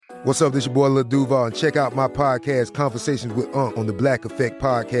What's up, this your boy Lil Duval, and check out my podcast, Conversations with Unc, on the Black Effect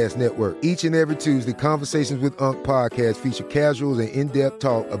Podcast Network. Each and every Tuesday, Conversations with Unc podcast feature casuals and in-depth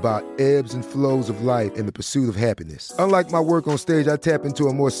talk about ebbs and flows of life and the pursuit of happiness. Unlike my work on stage, I tap into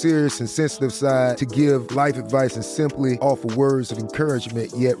a more serious and sensitive side to give life advice and simply offer words of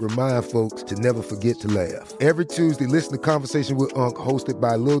encouragement, yet remind folks to never forget to laugh. Every Tuesday, listen to Conversations with Unc, hosted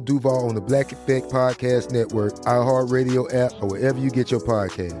by Lil Duval on the Black Effect Podcast Network, iHeartRadio app, or wherever you get your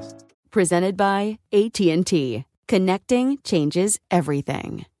podcasts. Presented by AT&T. Connecting changes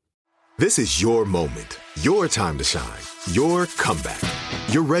everything. This is your moment, your time to shine, your comeback.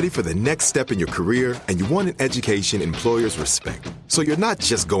 You're ready for the next step in your career, and you want an education employers respect. So you're not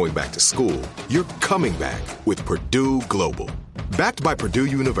just going back to school, you're coming back with Purdue Global. Backed by Purdue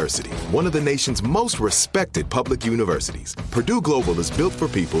University, one of the nation's most respected public universities, Purdue Global is built for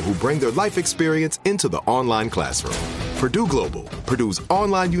people who bring their life experience into the online classroom. Purdue Global, Purdue's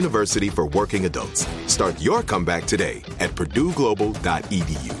online university for working adults. Start your comeback today at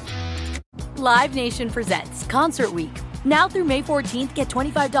purdueglobal.edu. Live Nation presents Concert Week. Now through May 14th, get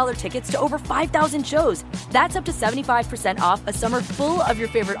 $25 tickets to over 5,000 shows. That's up to 75% off a summer full of your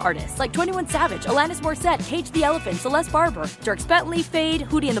favorite artists like 21 Savage, Alanis Morissette, Cage the Elephant, Celeste Barber, Dierks Bentley, Fade,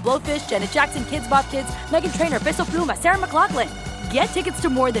 Hootie and the Blowfish, Janet Jackson, Kidz Bop Kids, Meghan Trainor, Bissell Pluma, Sarah McLachlan. Get tickets to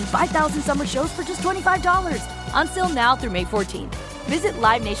more than 5,000 summer shows for just $25. Until now through May 14th. Visit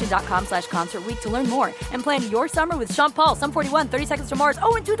LiveNation.com/Concert Week to learn more and plan your summer with Sean Paul, Sum 41, 30 Seconds to Mars,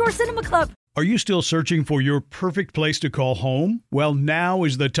 and Two Door Cinema Club. Are you still searching for your perfect place to call home? Well, now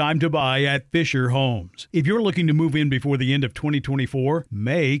is the time to buy at Fisher Homes. If you're looking to move in before the end of 2024,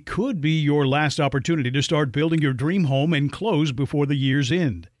 May could be your last opportunity to start building your dream home and close before the year's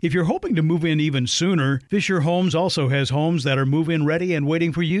end. If you're hoping to move in even sooner, Fisher Homes also has homes that are move-in ready and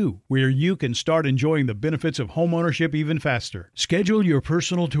waiting for you, where you can start enjoying the benefits of homeownership even faster. Schedule your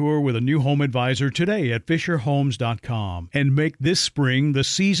personal tour with a new home advisor today at FisherHomes.com and make this spring the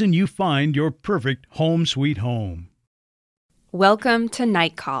season you find your perfect home sweet home. Welcome to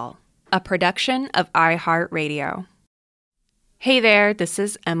Night Call, a production of iHeartRadio. Hey there, this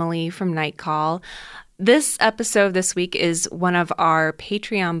is Emily from Night Call. This episode this week is one of our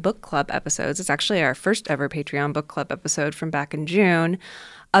Patreon book club episodes. It's actually our first ever Patreon book club episode from back in June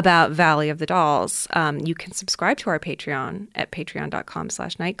about Valley of the Dolls. You can subscribe to our Patreon at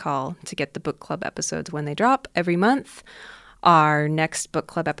patreon.com/nightcall to get the book club episodes when they drop every month. Our next book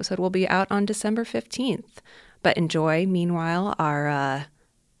club episode will be out on December 15th. But enjoy, meanwhile, our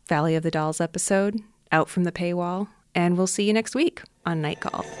Valley of the Dolls episode out from the paywall. And we'll see you next week on Night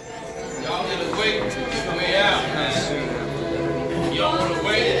Call. Y'all gonna wait until the way out. Y'all wanna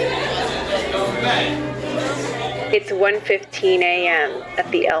wait? Come back. It's 1:15 a.m.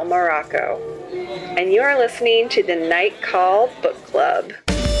 at the El Morocco. And you're listening to the Night Call Book Club.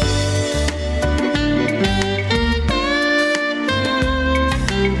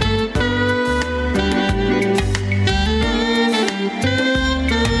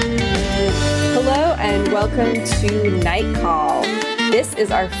 And welcome to Night Call. This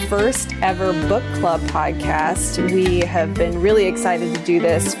is our first ever book club podcast. We have been really excited to do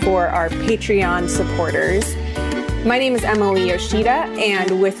this for our Patreon supporters. My name is Emily Yoshida,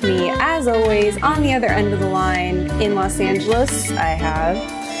 and with me, as always, on the other end of the line in Los Angeles, I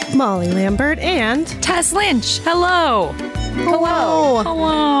have Molly Lambert and Tess Lynch. Hello. Hello.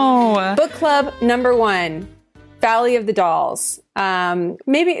 Hello. Book club number 1. Valley of the Dolls.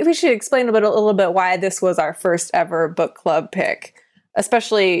 Maybe we should explain a little bit why this was our first ever book club pick,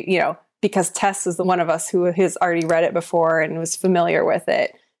 especially, because Tess is the one of us who has already read it before and was familiar with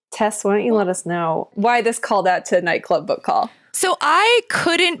it. Tess, why don't you let us know why this called out to Nightclub Book Call? So I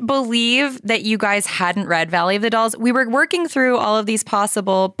couldn't believe that you guys hadn't read Valley of the Dolls. We were working through all of these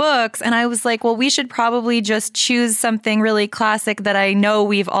possible books, and I was like, well, we should probably just choose something really classic that I know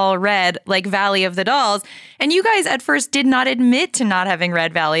we've all read, like Valley of the Dolls. And you guys at first did not admit to not having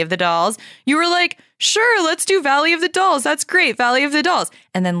read Valley of the Dolls. You were like, sure, let's do Valley of the Dolls. That's great, Valley of the Dolls.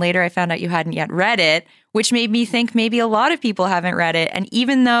 And then later I found out you hadn't yet read it, which made me think maybe a lot of people haven't read it. And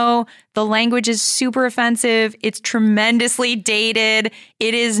even though the language is super offensive, it's tremendously dated,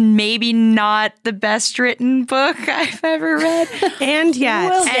 it is maybe not the best written book I've ever read. And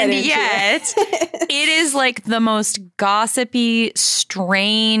yet, it is like the most gossipy,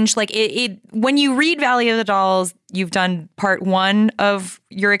 strange, like it when you read Valley of the Dolls, you've done part 1 of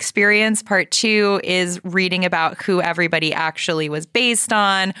your experience. Part 2 is reading about who everybody actually was based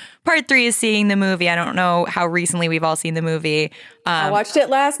on. Part 3 is seeing the movie. I don't know how recently we've all seen the movie. I watched it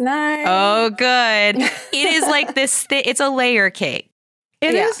last night. Oh, good. It is like this. It's a layer cake.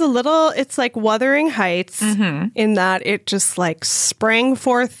 It is a little, it's like Wuthering Heights in that it just like sprang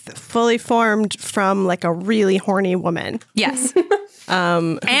forth fully formed from like a really horny woman. Yes.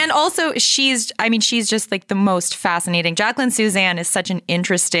 And also she's just like the most fascinating. Jacqueline Suzanne is such an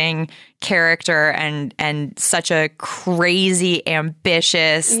interesting character and such a crazy,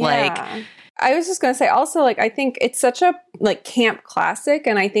 ambitious, like... I was just going to say also, like, I think it's such a like camp classic,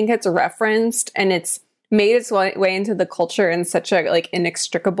 and I think it's referenced and it's made its way into the culture in such a like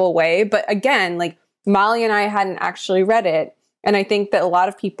inextricable way. But again, like Molly and I hadn't actually read it. And I think that a lot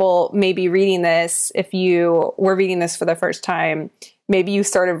of people may be reading this, if you were reading this for the first time, maybe you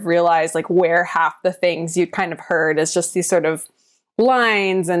sort of realize like where half the things you'd kind of heard as just these sort of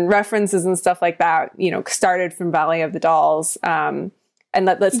lines and references and stuff like that, you know, started from Valley of the Dolls. And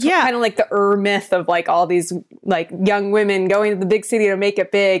that's kind of like the myth of like all these like young women going to the big city to make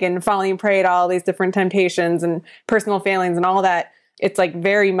it big and falling prey to all these different temptations and personal failings and all that. It's like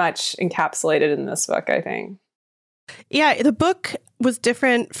very much encapsulated in this book, I think. Yeah, the book was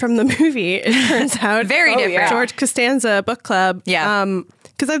different from the movie, it turns out. Very different. Yeah. George Costanza Book Club. Yeah.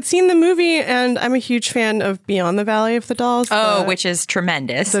 Because I'd seen the movie and I'm a huge fan of Beyond the Valley of the Dolls. Which is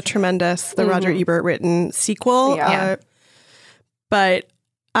tremendous. The Roger Ebert written sequel. Yeah. But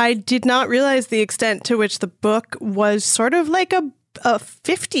I did not realize the extent to which the book was sort of like a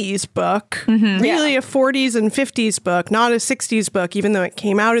 50s book, really a 40s and 50s book, not a 60s book, even though it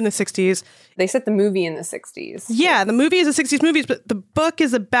came out in the 60s. They set the movie in the 60s. Yeah, the movie is a 60s movie, but the book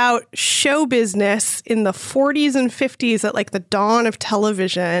is about show business in the 40s and 50s at like the dawn of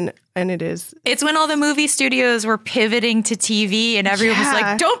television. And it's when all the movie studios were pivoting to TV and everyone was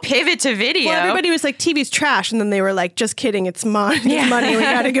like, don't pivot to video. Well, everybody was like, TV's trash. And then they were like, just kidding. It's money. It's money. We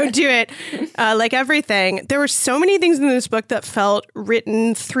got to go do it. Like everything. There were so many things in this book that felt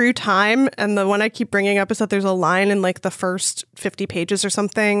written through time. And the one I keep bringing up is that there's a line in like the first 50 pages or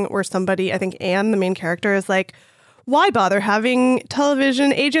something where somebody, I think Anne, the main character, is like, why bother having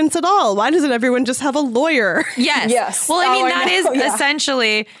television agents at all? Why doesn't everyone just have a lawyer? Yes. Well, I mean, that is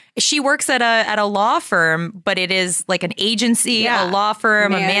essentially, she works at a law firm, but it is like an agency, a law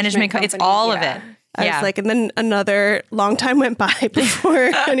firm, a management company. It's all of it. I was like, and then another long time went by before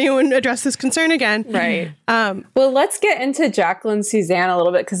anyone addressed this concern again. Right. Well, let's get into Jacqueline Suzanne a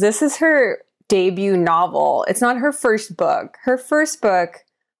little bit, because this is her debut novel. It's not her first book. Her first book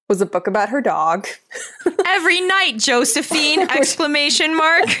was a book about her dog. Every night, Josephine! !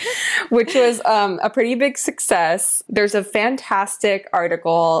 Which was a pretty big success. There's a fantastic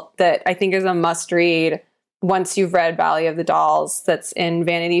article that I think is a must read once you've read Valley of the Dolls. That's in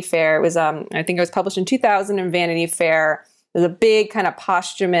Vanity Fair. It was, I think it was published in 2000 in Vanity Fair. There's a big kind of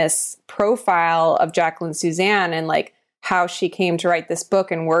posthumous profile of Jacqueline Suzanne and like how she came to write this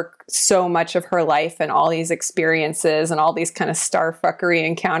book and work so much of her life and all these experiences and all these kind of starfuckery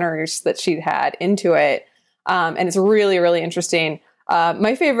encounters that she'd had into it. And it's really, really interesting.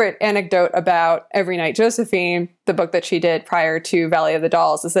 My favorite anecdote about Every Night Josephine, the book that she did prior to Valley of the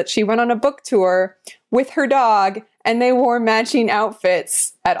Dolls, is that she went on a book tour with her dog and they wore matching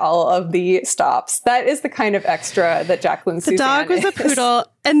outfits at all of the stops. That is the kind of extra that Jacqueline Suzanne The dog was a poodle.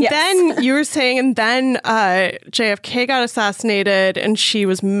 And then you were saying, and then JFK got assassinated and she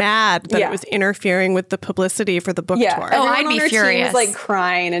was mad that it was interfering with the publicity for the book tour. Oh, I'd be furious. She was like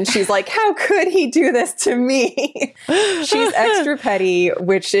crying and she's like, how could he do this to me? She's extra petty,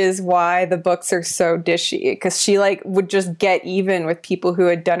 which is why the books are so dishy, because she like would just get even with people who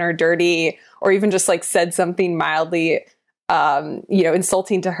had done her dirty or even just like said something mildly,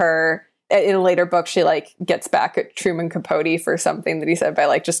 insulting to her. In a later book, she like gets back at Truman Capote for something that he said by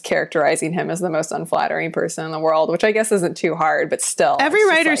like just characterizing him as the most unflattering person in the world, which I guess isn't too hard, but still. Every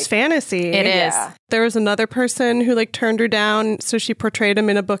writer's fantasy. It is. There was another person who like turned her down, so she portrayed him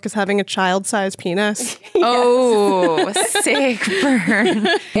in a book as having a child-sized penis. Oh, sick burn.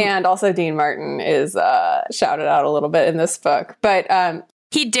 And also Dean Martin is shouted out a little bit in this book, but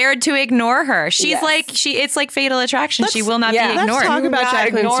he dared to ignore her. She's it's like Fatal Attraction. She will not be ignored. Let's talk about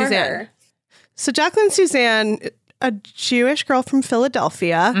Jacqueline Suzanne. So Jacqueline Suzanne, a Jewish girl from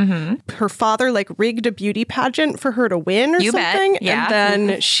Philadelphia, her father like rigged a beauty pageant for her to win or something. Bet. Yeah. And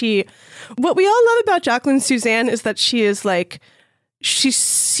then what we all love about Jacqueline Suzanne is that she is like, she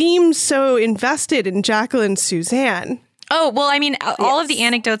seems so invested in Jacqueline Suzanne. Oh, well, I mean, all of the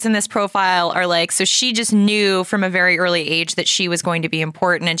anecdotes in this profile are like, so she just knew from a very early age that she was going to be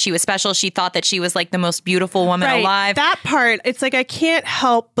important and she was special. She thought that she was like the most beautiful woman alive. That part, it's like, I can't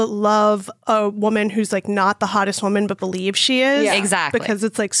help but love a woman who's like not the hottest woman, but believes she is. Yeah. Exactly. Because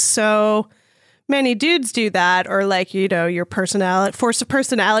it's like so many dudes do that, or like, you know, your personality, force of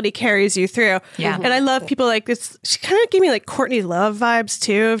personality carries you through. Yeah. And I love people like this. She kind of gave me like Courtney Love vibes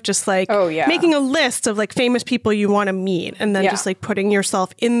too, of just like making a list of like famous people you want to meet and then just like putting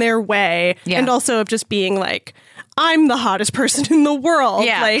yourself in their way. Yeah. And also of just being like, I'm the hottest person in the world.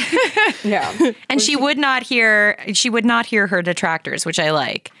 Yeah. Like, And she would not hear her detractors, which I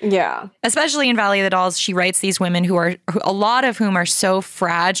like. Yeah. Especially in Valley of the Dolls, she writes these women who a lot of whom are so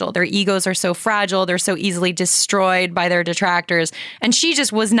fragile. Their egos are so fragile. They're so easily destroyed by their detractors. And she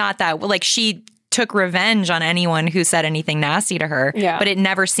just was not that. Like, she took revenge on anyone who said anything nasty to her, but it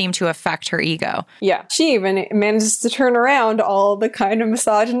never seemed to affect her ego. Yeah. She even manages to turn around all the kind of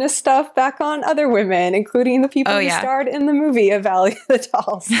misogynist stuff back on other women, including the people who starred in the movie of Valley of the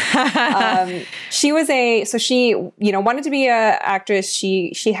Dolls. She wanted to be an actress.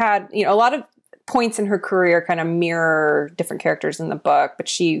 She had, you know, a lot of points in her career kind of mirror different characters in the book, but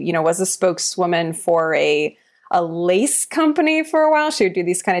she, you know, was a spokeswoman for a lace company for a while. She would do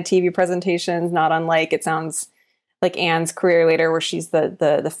these kind of TV presentations, not unlike, it sounds like Anne's career later, where she's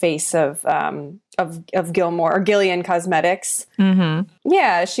the face of Gilmore or Gillian Cosmetics. Mm-hmm.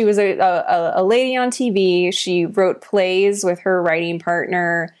 Yeah, she was a lady on TV. She wrote plays with her writing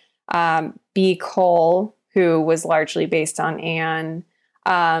partner, B. Cole, who was largely based on Anne.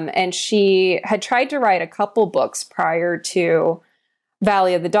 And she had tried to write a couple books prior to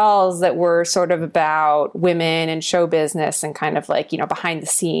Valley of the Dolls that were sort of about women and show business and kind of like, you know, behind the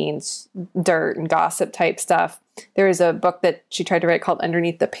scenes, dirt and gossip type stuff. There was a book that she tried to write called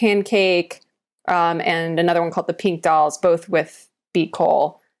Underneath the Pancake, and another one called The Pink Dolls, both with B.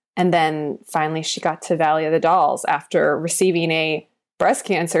 Cole. And then finally she got to Valley of the Dolls after receiving a breast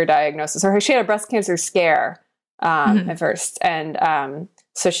cancer diagnosis, or she had a breast cancer scare at first. And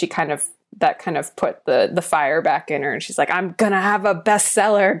so she that kind of put the fire back in her, and she's like, I'm gonna have a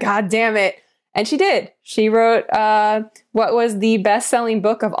bestseller, god damn it. And she did. She wrote what was the best-selling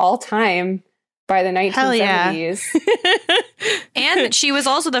book of all time by the 1970s. And she was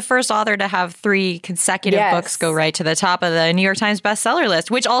also the first author to have 3 consecutive books go right to the top of the New York Times bestseller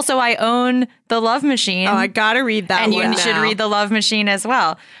list, which also I own The Love Machine. Oh, I gotta read that and one. And you should read The Love Machine as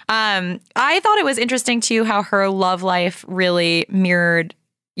well. I thought it was interesting too how her love life really mirrored,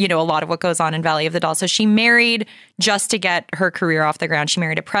 you know, a lot of what goes on in Valley of the Dolls. So she married just to get her career off the ground. She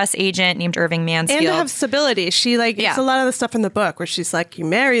married a press agent named Irving Mansfield. And to have stability. She it's a lot of the stuff in the book where she's like, you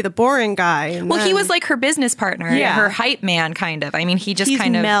marry the boring guy. And he was like her business partner, her hype man, kind of. I mean, he's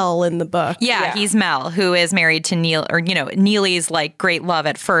Mel in the book. Yeah, he's Mel, who is married to Neil, or, you know, Neely's like great love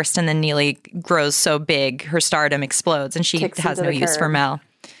at first, and then Neely grows so big, her stardom explodes, and she has no use for Mel.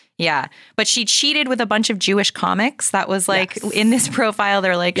 Yeah, but she cheated with a bunch of Jewish comics. That was like in this profile.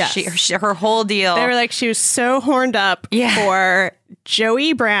 They're like her whole deal. They were like she was so horned up for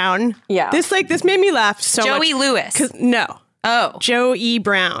Joey Brown. Yeah, this made me laugh so much. Joey Lewis. No. Oh, Joey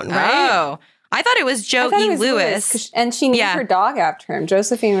Brown. Right. Oh, I thought it was Joey Lewis. And she named her dog after him.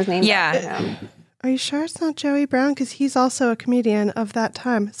 Josephine was named after him. Are you sure it's not Joey Brown? Because he's also a comedian of that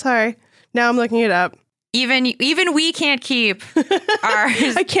time. Sorry. Now I'm looking it up. Even we can't keep our.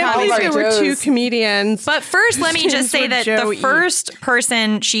 I can't believe there were 2 comedians. But first, let me just say that the first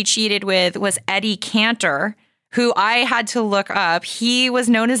person she cheated with was Eddie Cantor, who I had to look up. He was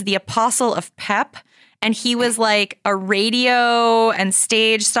known as the Apostle of Pep. And he was like a radio and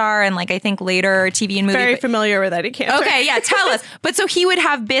stage star, and like I think later TV and movie. Very familiar with Eddie Cantor. Okay, yeah, tell us. But so he would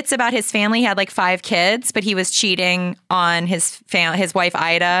have bits about his family. He had like 5 kids, but he was cheating on his wife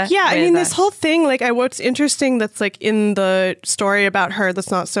Ida. Yeah, I mean this whole thing. Like, what's interesting that's like in the story about her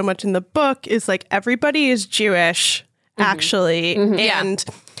that's not so much in the book is like everybody is Jewish, actually, and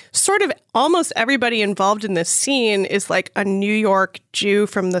sort of almost everybody involved in this scene is like a New York Jew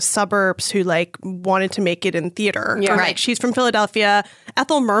from the suburbs who like wanted to make it in theater. Yeah, like she's from Philadelphia.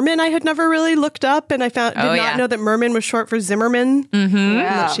 Ethel Merman I had never really looked up, and I did not know that Merman was short for Zimmerman. Mm-hmm.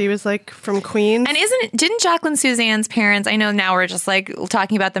 That she was like from Queens. And didn't Jacqueline Suzanne's parents? I know now we're just like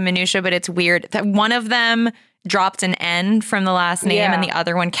talking about the minutia, but it's weird that one of them dropped an N from the last name and the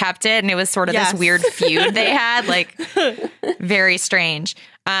other one kept it, and it was sort of this weird feud they had, like very strange.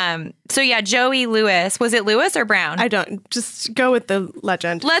 So yeah, Joey Lewis. Was it Lewis or Brown? I don't. Just go with the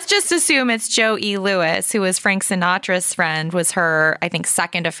legend. Let's just assume it's Joey Lewis, who was Frank Sinatra's friend, was her, I think,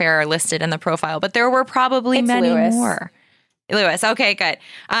 second affair listed in the profile. But there were probably many more. Lewis. Okay, good.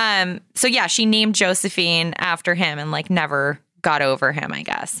 So yeah, she named Josephine after him and like never got over him, I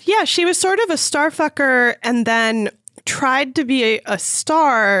guess. Yeah, she was sort of a starfucker and then tried to be a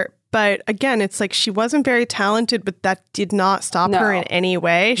star. But again, it's like she wasn't very talented, but that did not stop her in any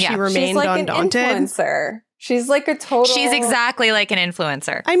way. She remained undaunted. She's like an influencer. She's like a total... She's exactly like an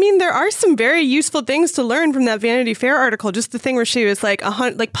influencer. I mean, there are some very useful things to learn from that Vanity Fair article. Just the thing where she was like,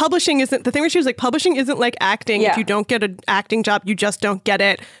 publishing isn't like acting. Yeah. If you don't get an acting job, you just don't get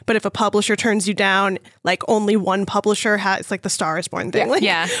it. But if a publisher turns you down, like only one publisher has, like the Star is Born thing. Yeah. Like,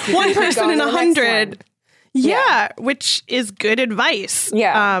 Yeah. one person in Go to the 100. Yeah. Yeah, which is good advice.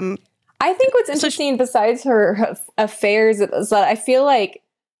 Yeah. I think what's interesting besides her affairs is that I feel like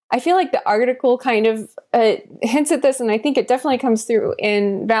the article kind of hints at this, and I think it definitely comes through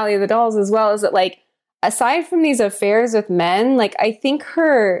in Valley of the Dolls as well, is that like, aside from these affairs with men, like I think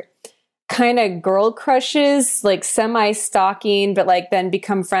her kind of girl crushes, like semi-stalking, but like then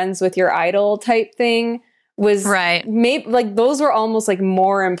become friends with your idol type thing was maybe like those were almost like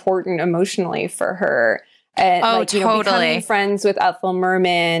more important emotionally for her. And becoming friends with Ethel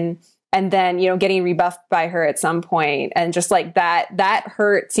Merman. And then, getting rebuffed by her at some point. And just like that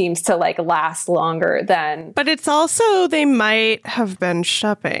hurt seems to like last longer than... But it's also, they might have been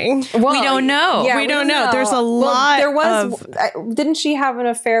shopping. Well, we don't know. Yeah, we don't know. There's a lot there was, didn't she have an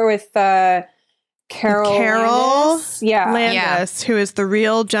affair with Carol Landis? Yeah. Landis, who is the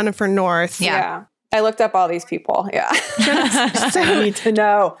real Jennifer North. Yeah. I looked up all these people. Yeah. So I need to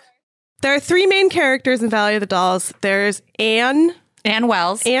know. There are three main characters in Valley of the Dolls. There's Anne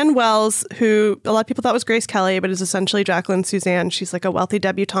Wells. Anne Wells, who a lot of people thought was Grace Kelly, but is essentially Jacqueline Suzanne. She's like a wealthy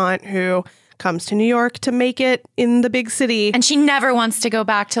debutante who comes to New York to make it in the big city. And she never wants to go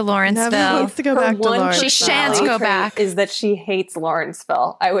back to Lawrenceville. Never wants to go back to Lawrenceville. She shan't go back. Is that she hates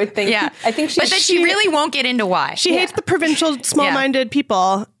Lawrenceville. I would think. Yeah. I think But then she really won't get into why. She hates the provincial, small-minded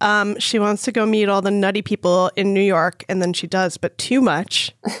people. She wants to go meet all the nutty people in New York, and then she does, but too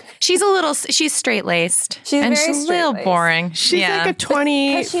much. She's straight-laced. She's and very she's a little boring. She's like a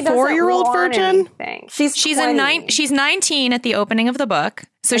 24-year-old virgin. She's 19 at the opening of the book.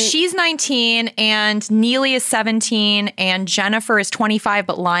 So she's 19 and Neely is 17 and Jennifer is 25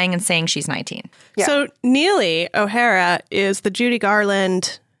 but lying and saying she's 19. Yeah. So Neely O'Hara is the Judy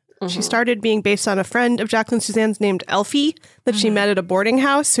Garland. She started being based on a friend of Jacqueline Suzanne's named Elfie that she met at a boarding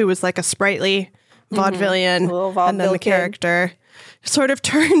house, who was like a sprightly vaudevillian. And then the character sort of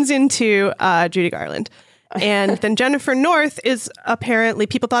turns into Judy Garland. And then Jennifer North is apparently,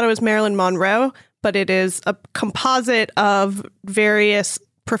 people thought it was Marilyn Monroe, but it is a composite of various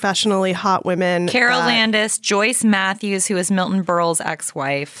professionally hot women. Carol Landis, Joyce Matthews, who is Milton Berle's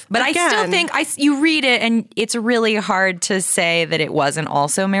ex-wife. But I still think you read it and it's really hard to say that it wasn't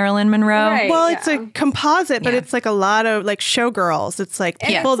also Marilyn Monroe. Right, well, it's a composite, but it's like a lot of like showgirls. It's like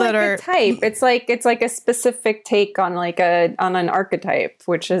people that are type. It's like a specific take on on an archetype,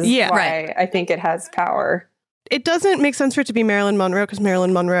 which is why I think it has power. It doesn't make sense for it to be Marilyn Monroe because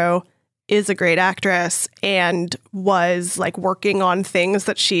Marilyn Monroe is a great actress and was like working on things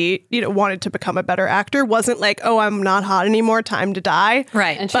that she, wanted to become a better actor. Wasn't like, oh, I'm not hot anymore, time to die.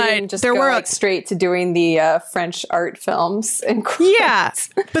 Right. And she didn't just go straight to doing the French art films. Yeah.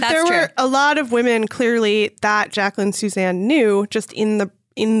 But there were a lot of women clearly that Jacqueline Suzanne knew just in the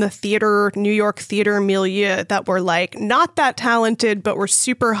theater, New York theater milieu that were like not that talented, but were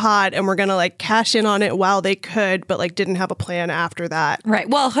super hot and were going to like cash in on it while they could, but like didn't have a plan after that. Right.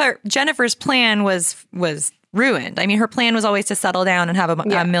 Well, Jennifer's plan was ruined. I mean, her plan was always to settle down and have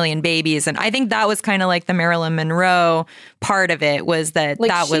a million babies. And I think that was kind of like the Marilyn Monroe part of it was that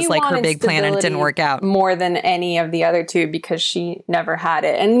was like her big plan and it didn't work out. More than any of the other two because she never had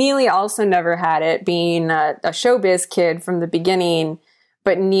it. And Neely also never had it being a showbiz kid from the beginning.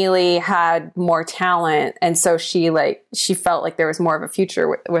 But Neely had more talent, and so she felt like there was more of a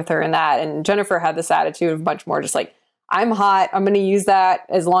future with her in that. And Jennifer had this attitude of much more just like, I'm hot, I'm going to use that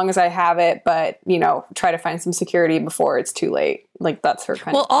as long as I have it, but, try to find some security before it's too late. Like, that's her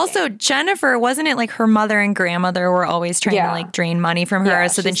kind of thing. Also, Jennifer, wasn't it like her mother and grandmother were always trying to like drain money from her?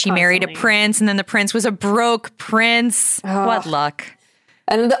 So then she married a prince, and then the prince was a broke prince. What luck.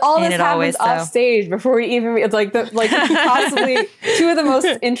 And all this happens off stage before we even. It's like possibly two of the most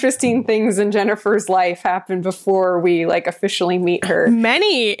interesting things in Jennifer's life happened before we like officially meet her.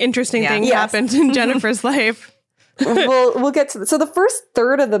 Many interesting things happened in Jennifer's life. We'll get to that. So the first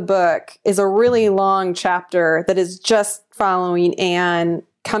third of the book is a really long chapter that is just following Anne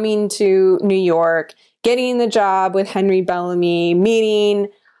coming to New York, getting the job with Henry Bellamy, meeting.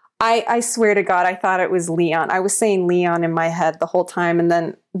 I swear to God, I thought it was Leon. I was saying Leon in my head the whole time. And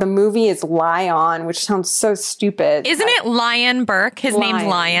then the movie is Lion, which sounds so stupid. Isn't it Lion Burke? His name's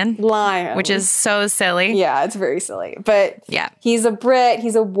Lion. Lion. Which is so silly. Yeah, it's very silly. But he's a Brit.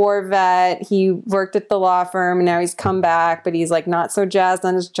 He's a war vet. He worked at the law firm and now he's come back. But he's like not so jazzed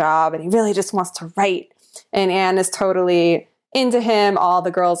on his job. And he really just wants to write. And Anne is totally into him. All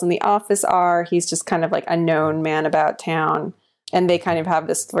the girls in the office are. He's just kind of like a known man about town. And they kind of have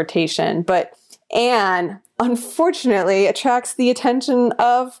this flirtation. But Anne, unfortunately, attracts the attention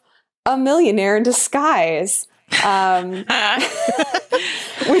of a millionaire in disguise, which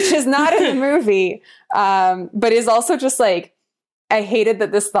is not in the movie, but is also just like, I hated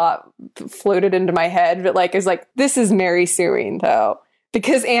that this thought floated into my head, but like, it's like, this is Mary suing though,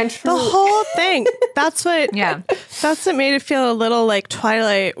 because Anne the whole thing, that's what made it feel a little like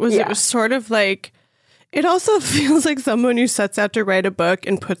Twilight, was it was sort of like, it also feels like someone who sets out to write a book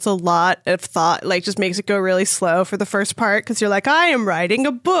and puts a lot of thought, like just makes it go really slow for the first part, because you're like, I am writing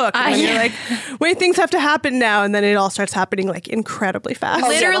a book. And you're like, wait, things have to happen now. And then it all starts happening like incredibly fast.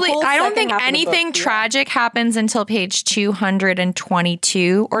 Literally, I don't think anything tragic happens until page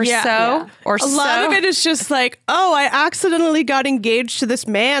 222 or so. Or a lot of it is just like, oh, I accidentally got engaged to this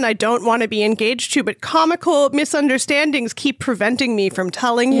man I don't want to be engaged to, but comical misunderstandings keep preventing me from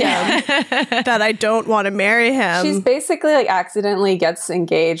telling him that I don't want to marry him. She's basically like accidentally gets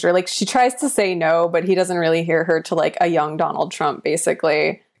engaged, or like she tries to say no, but he doesn't really hear her, to like a young Donald Trump,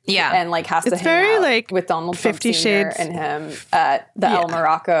 basically. Yeah. And like has to hang out like with Donald Trump Sr. and him at the El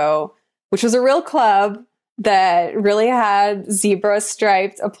Morocco, which was a real club that really had zebra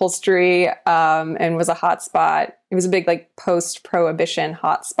striped upholstery and was a hot spot. It was a big like post-prohibition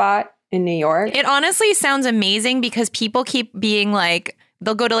hot spot in New York. It honestly sounds amazing, because people keep being like,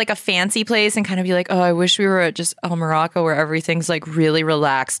 they'll go to like a fancy place and kind of be like, oh, I wish we were at just El Morocco where everything's like really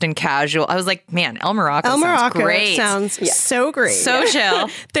relaxed and casual. I was like, man, El Morocco sounds great. Sounds so great. So chill.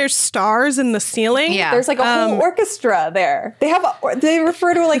 There's stars in the ceiling. Yeah. There's like a whole orchestra there. They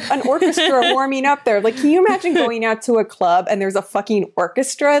refer to like an orchestra warming up there. Like, can you imagine going out to a club and there's a fucking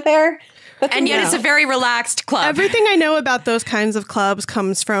orchestra there? And yet it's a very relaxed club. Everything I know about those kinds of clubs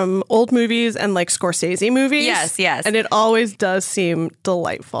comes from old movies and like Scorsese movies. Yes. And it always does seem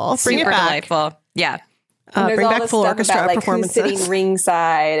delightful. Bring it back. Delightful. Yeah. Bring back full orchestra about, like, performances. Who's sitting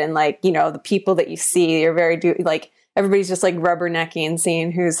ringside, and like, you know, the people that you see, you're very like, everybody's just like rubbernecking, seeing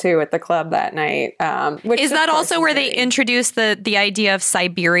who's who at the club that night. Which is that also where they introduce the idea of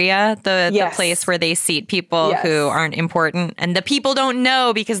Siberia, the place where they seat people who aren't important, and the people don't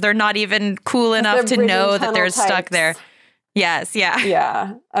know because they're not even cool enough to know that they're stuck there. Yes,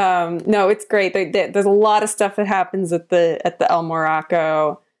 yeah. No, it's great. There's a lot of stuff that happens at the El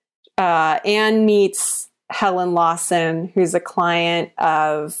Morocco. Anne meets Helen Lawson, who's a client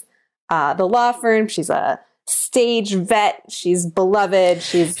of the law firm. She's a stage vet. She's beloved.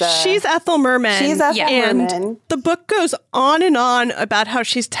 She's Ethel Merman. And the book goes on and on about how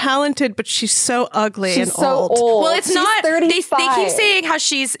she's talented, but she's so ugly and old. Well, it's not. 35. They keep saying how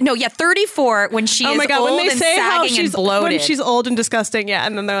she's 34 when she is God, old when they and say how sagging and bloated. When she's old and disgusting,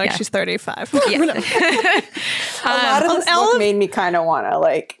 and then they're like she's 35. A lot of this book made me kind of want to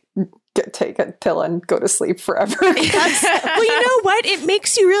like take a pill and go to sleep forever. Well, you know what? It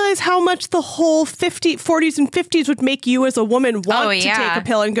makes you realize how much the whole 40s and 50s would make you as a woman want to take a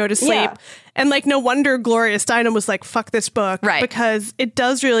pill and go to sleep. Yeah. And like, no wonder Gloria Steinem was like, fuck this book. Right. Because it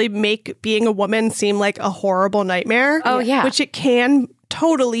does really make being a woman seem like a horrible nightmare. Oh, yeah. Which it can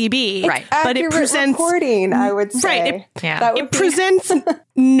totally be. Right. But it presents reporting, I would say. Right. It presents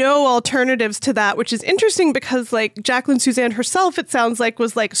no alternatives to that, which is interesting because like Jacqueline Suzanne herself, it sounds like,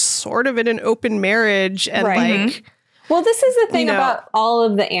 was like sort of in an open marriage and like. Well, this is the thing about all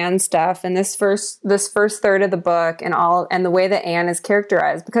of the Anne stuff and this first third of the book and the way that Anne is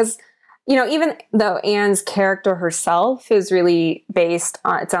characterized, because, you know, even though Anne's character herself is really based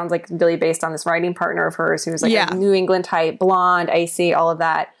on, it sounds like really based on this writing partner of hers who's like a New England type, blonde, icy, all of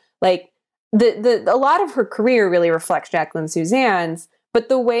that. Like a lot of her career really reflects Jacqueline Suzanne's, but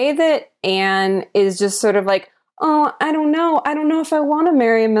the way that Anne is just sort of like, oh, I don't know if I want to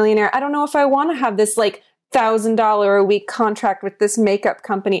marry a millionaire. I don't know if I want to have this like $1,000 a week contract with this makeup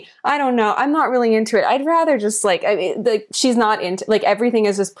company. I don't know. I'm not really into it. I'd rather just like, she's not into, like, everything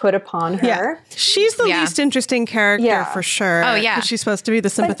is just put upon her. Yeah. She's the least interesting character for sure. Oh, yeah. She's supposed to be the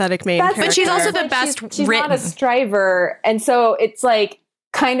sympathetic main character. But she's also the best she's written. Not a striver. And so it's like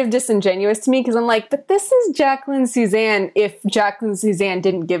kind of disingenuous to me because I'm like, but this is Jacqueline Suzanne if Jacqueline Suzanne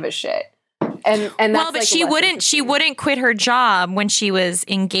didn't give a shit. And that's but she wouldn't quit her job when she was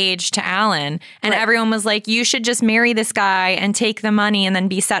engaged to Alan, and everyone was like, you should just marry this guy and take the money and then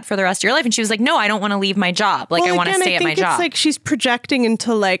be set for the rest of your life. And she was like, no, I don't want to leave my job. Like, I want to stay at my job. It's like she's projecting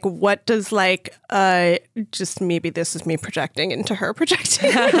into like, what does like just maybe this is me projecting into her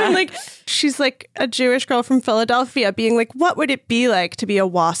projecting. Like, she's like a Jewish girl from Philadelphia being like, what would it be like to be a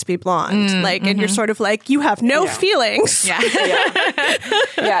waspy blonde? And you're sort of like, you have no feelings. You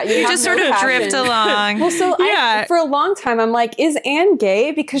just sort of drift along. Well, so for a long time, I'm like, is Anne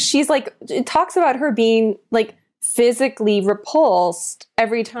gay? Because she's like, it talks about her being like physically repulsed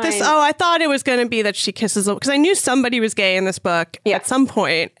every time. I thought it was going to be that she kisses, because I knew somebody was gay in this book at some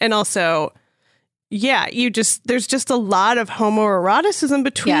point, and also. Yeah, there's just a lot of homoeroticism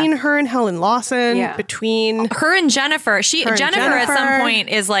between her and Helen Lawson, between her and Jennifer. Jennifer at some point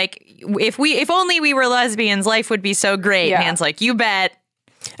is like, if only we were lesbians, life would be so great. Man's like, you bet.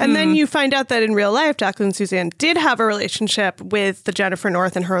 And then you find out that in real life, Jacqueline Suzanne did have a relationship with the Jennifer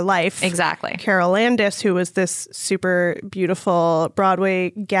North in her life. Exactly. Carol Landis, who was this super beautiful Broadway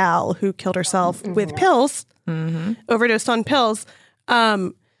gal who killed herself with pills, overdosed on pills.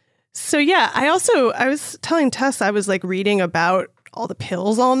 So yeah, I was telling Tess, I was like reading about all the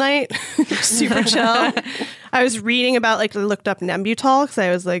pills all night, super chill. I was reading about I looked up Nembutal, because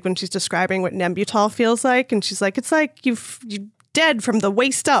I was like, when she's describing what Nembutal feels like, and she's like, it's like you dead from the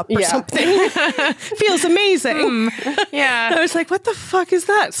waist up or something. Feels amazing. Yeah. I was like, what the fuck is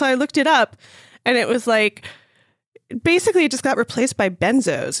that? So I looked it up, and it was like, basically it just got replaced by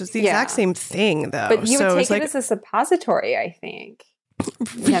benzos. It's the exact same thing, though. But you would take it as a suppository, I think.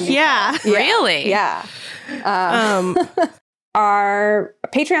 Yeah. Really? Yeah. Our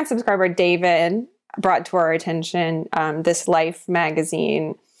Patreon subscriber, David, brought to our attention this Life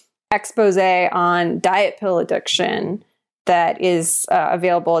magazine expose on diet pill addiction that is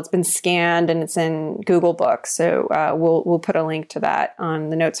available. It's been scanned and it's in Google Books. So we'll put a link to that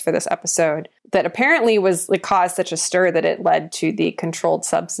on the notes for this episode. That apparently caused such a stir that it led to the Controlled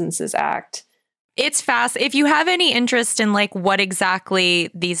Substances Act. It's fast. If you have any interest in what exactly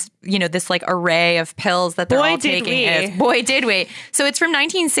these, this array of pills that they're all taking is, boy, did we. So it's from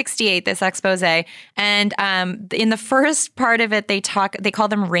 1968, this expose. And in the first part of it, they call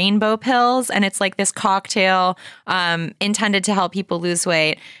them rainbow pills. And it's like this cocktail intended to help people lose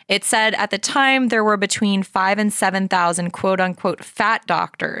weight. It said at the time there were between 5,000 and 7,000 quote unquote fat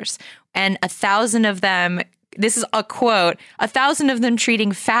doctors, and 1,000 of them. This is a quote, 1,000 of them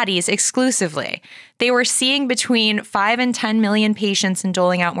treating fatties exclusively. They were seeing between 5 and 10 million patients and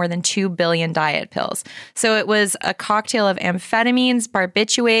doling out more than 2 billion diet pills. So it was a cocktail of amphetamines,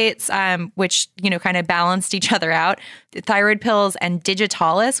 barbiturates, which, kind of balanced each other out, thyroid pills, and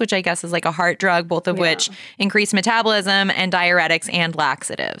digitalis, which I guess is like a heart drug, both of which increase metabolism, and diuretics and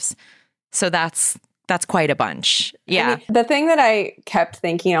laxatives. So that's quite a bunch. Yeah. The thing that I kept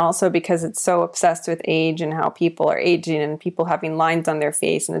thinking also, because it's so obsessed with age and how people are aging and people having lines on their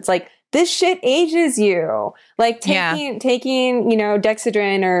face, and it's like, this shit ages you. Like taking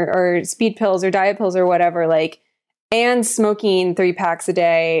Dexedrine or speed pills or diet pills or whatever, and smoking 3 packs a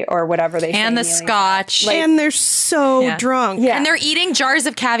day or whatever they say. And the scotch. And they're so drunk. Yeah. And they're eating jars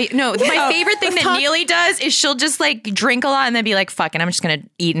of caviar. No, my favorite thing that Neely does is she'll just drink a lot and then be like, fuck it, I'm just going to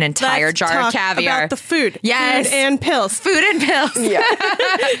eat an entire jar of caviar. About the food. Yes. Food and pills. Food and pills. Yeah.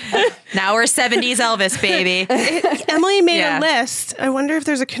 Now we're 70s Elvis, baby. Emily made a list. I wonder if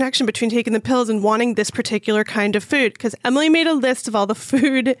there's a connection between taking the pills and wanting this particular kind of food, because Emily made a list of all the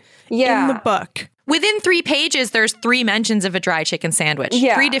food in the book. Within 3 pages, there's 3 mentions of a dry chicken sandwich.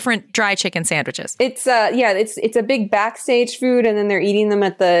 Yeah. 3 different dry chicken sandwiches. It's it's a big backstage food, and then they're eating them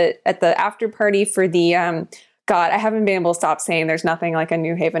at the after party for the God, I haven't been able to stop saying there's nothing like a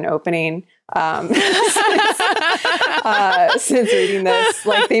New Haven opening since reading this.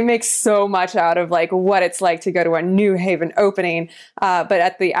 They make so much out of what it's like to go to a New Haven opening. But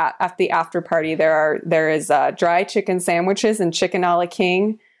at the after party, there is dry chicken sandwiches and chicken a la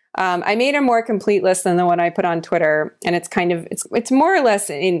king. I made a more complete list than the one I put on Twitter, and it's kind of it's more or less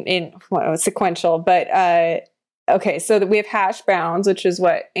in sequential. But okay, so we have hash browns, which is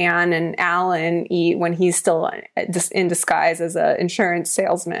what Anne and Alan eat when he's still in disguise as an insurance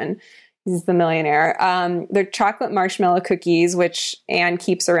salesman. He's the millionaire. They're chocolate marshmallow cookies, which Anne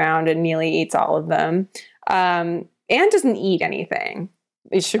keeps around, and Neely eats all of them. Anne doesn't eat anything.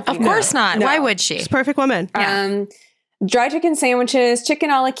 It should be of course not. No. Why would she? She's a perfect woman. Yeah. Dry chicken sandwiches,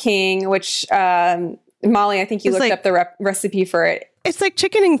 chicken a la king, which Molly, I think you looked up the recipe for it. It's like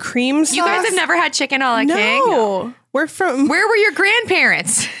chicken and cream sauce. You guys have never had chicken a la king? No. Where were your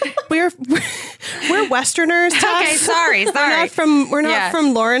grandparents? We're Westerners. Okay, sorry. We're not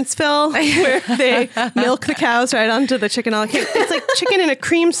from Lawrenceville, where they milk the cows right onto the chicken a la king. It's like chicken in a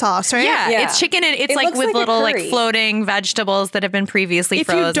cream sauce, right? Yeah. It's chicken and it's with little floating vegetables that have been previously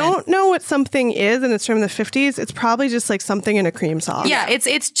frozen. If you don't know what something is and it's from the 50s, it's probably just something in a cream sauce. Yeah,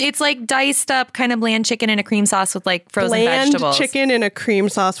 it's like diced up kind of bland chicken in a cream sauce with frozen vegetables. Chicken in a cream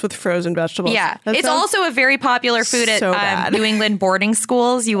sauce with frozen vegetables. Yeah, it's also a very popular food at New England boarding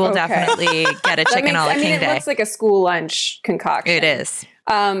schools. You will definitely get a chicken a la king day. It looks like a school lunch concoction. It is.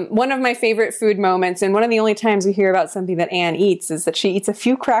 One of my favorite food moments, and one of the only times we hear about something that Anne eats, is that she eats a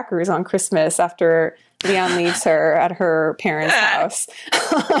few crackers on Christmas after Leon leaves her at her parents' house.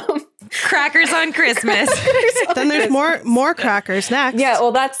 Crackers on Christmas. Then there's more crackers next. Yeah,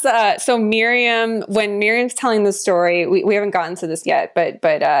 well, that's so Miriam. When Miriam's telling the story, we haven't gotten to this yet, but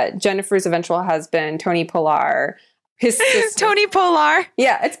Jennifer's eventual husband, Tony Polar, his sister. Tony Polar.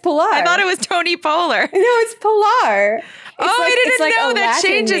 Yeah, it's Polar. I thought it was Tony Polar. No, it's Polar. I didn't know that Latin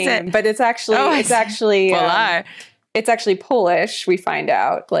changes name, it. But it's actually Polar. It's actually Polish. We find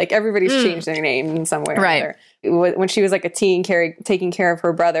out like everybody's changed their name in some way or Right. other. When she was like a teen, taking care of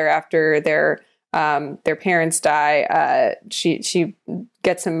her brother after their parents die, she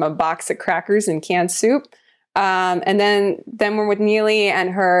gets him a box of crackers and canned soup. And then we're with Neely and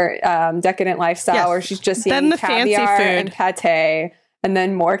her decadent lifestyle where she's just eating the fancy caviar food. and pate, and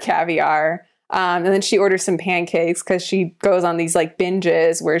then more caviar. And then she orders some pancakes because she goes on these like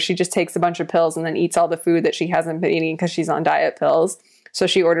binges where she just takes a bunch of pills and then eats all the food that she hasn't been eating because she's on diet pills. So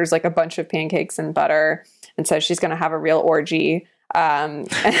she orders like a bunch of pancakes and butter and says she's going to have a real orgy. And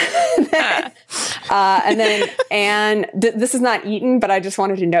then Anne, this is not eaten, but I just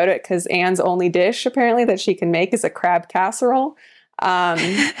wanted to note it because Anne's only dish apparently that she can make is a crab casserole.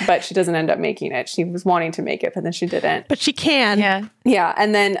 But she doesn't end up making it. She was wanting to make it, but then she didn't. But she can. Yeah.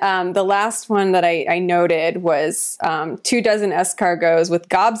 And then the last one that I noted was 24 escargots with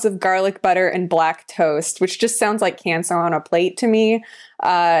gobs of garlic butter and black toast, which just sounds like cancer on a plate to me.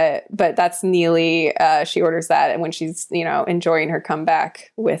 But that's Neely. She orders that, and when she's enjoying her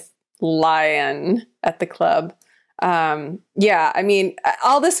comeback with Lion at the club. Yeah, I mean,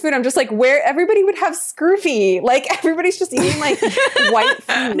 all this food, I'm just like, where everybody would have scurvy. Like, everybody's just eating, like, white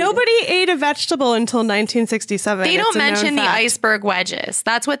food. Nobody ate a vegetable until 1967. They don't mention the iceberg wedges.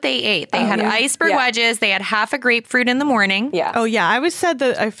 That's what they ate. They had iceberg wedges. They had half a grapefruit in the morning. Yeah. Oh, yeah. I always said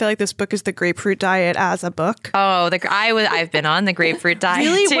that I feel like this book is the grapefruit diet as a book. Oh, I've been on the grapefruit diet,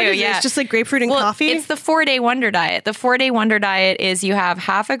 really? too. What is yeah. It's just like grapefruit and coffee? It's the 4-day wonder diet. The 4-day wonder diet is you have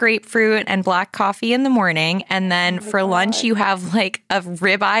half a grapefruit and black coffee in the morning, and then for lunch you have like a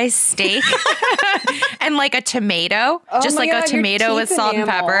ribeye steak and like a tomato, just like a tomato with salt and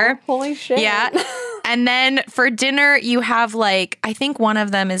pepper. Holy shit. Yeah. And then for dinner you have like, I think one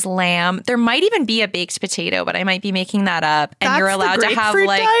of them is lamb. There might even be a baked potato, but I might be making that up. And you're allowed to have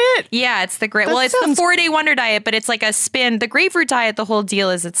like diet? Yeah, it's the it's the 4-day wonder diet, but it's like a spin. The grapefruit diet, the whole deal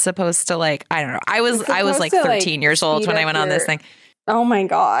is it's supposed to like, I don't know. I was like 13 years old when I went on this thing. Oh my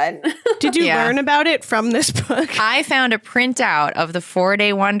God. Did you learn about it from this book? I found a printout of the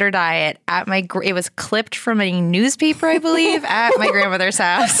 4-day wonder diet at it was clipped from a newspaper, I believe, at my grandmother's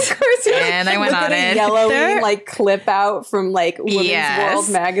house. Of course, and I went on it. Yellowing like clip out from like Women's World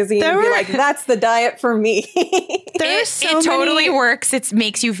magazine and be like, that's the diet for me. It totally works. It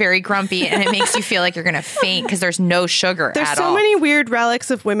makes you very grumpy and it makes you feel like you're going to faint because there's no sugar at all. There's so many weird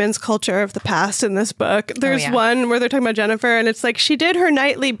relics of women's culture of the past in this book. There's one where they're talking about Jennifer and it's like she did her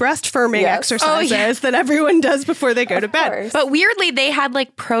nightly breast firming exercises that everyone does before they go to bed. But weirdly, they had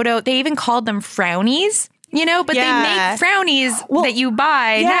like they even called them frownies. But they make frownies that you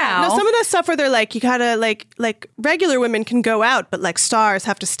buy now. No, some of that stuff where they're like, you gotta like regular women can go out, but like stars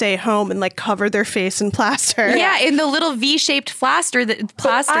have to stay home and like cover their face in plaster. Yeah, in the little V-shaped plaster that is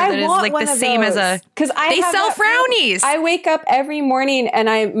like the same as a. Because they sell frownies. I wake up every morning and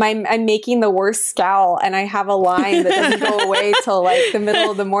I'm making the worst scowl, and I have a line that doesn't go away till like the middle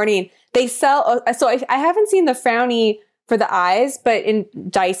of the morning. They sell. So I haven't seen the frownie for the eyes, but in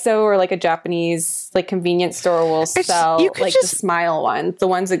Daiso or like a Japanese like convenience store will sell like the smile ones, the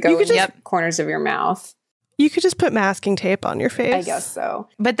ones that go in the corners of your mouth. You could just put masking tape on your face. I guess so.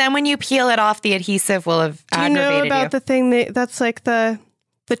 But then when you peel it off, the adhesive will have aggravated you. Do you know about the thing that's like the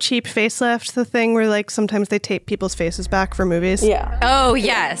cheap facelift, the thing where like sometimes they tape people's faces back for movies? Yeah. Oh,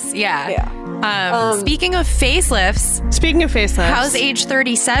 yes. Yeah. Speaking of facelifts. How's age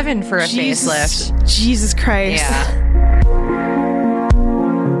 37 for a facelift? Jesus Christ. Yeah.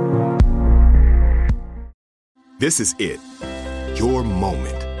 This is it. Your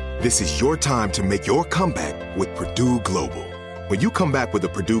moment. This is your time to make your comeback with Purdue Global. When you come back with a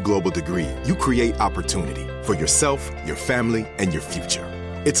Purdue Global degree, you create opportunity for yourself, your family, and your future.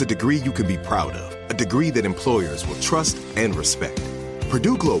 It's a degree you can be proud of, a degree that employers will trust and respect.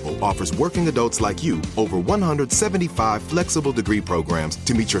 Purdue Global offers working adults like you over 175 flexible degree programs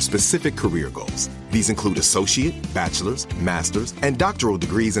to meet your specific career goals. These include associate, bachelor's, master's, and doctoral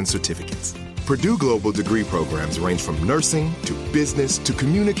degrees and certificates. Purdue Global degree programs range from nursing to business to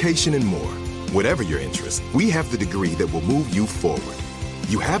communication and more. Whatever your interest, we have the degree that will move you forward.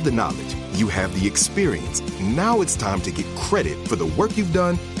 You have the knowledge, you have the experience. Now it's time to get credit for the work you've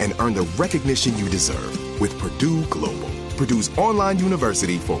done and earn the recognition you deserve with Purdue Global, Purdue's online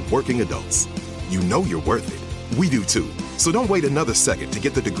university for working adults. You know you're worth it. We do too. So don't wait another second to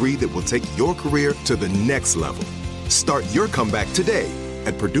get the degree that will take your career to the next level. Start your comeback today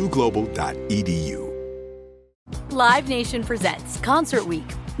at purdueglobal.edu. Live Nation presents Concert Week.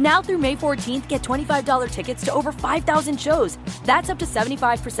 Now through May 14th, get $25 tickets to over 5,000 shows. That's up to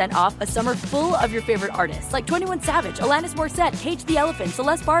 75% off a summer full of your favorite artists like 21 Savage, Alanis Morissette, Cage the Elephant,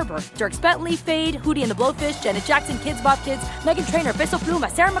 Celeste Barber, Dierks Bentley, Fade, Hootie and the Blowfish, Janet Jackson, Kids Bop Kids, Meghan Trainor, Peso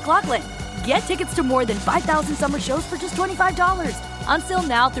Pluma, Sarah McLachlan. Get tickets to more than 5,000 summer shows for just $25. Until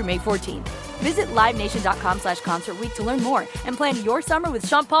now through May 14th. Visit LiveNation.com/Concert Week to learn more and plan your summer with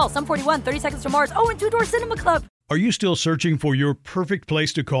Sean Paul, Sum 41, 30 Seconds to Mars, and Two Door Cinema Club. Are you still searching for your perfect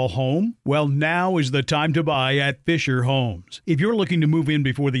place to call home? Well, now is the time to buy at Fisher Homes. If you're looking to move in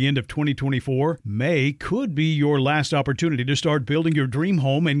before the end of 2024, May could be your last opportunity to start building your dream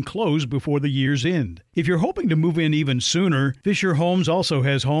home and close before the year's end. If you're hoping to move in even sooner, Fisher Homes also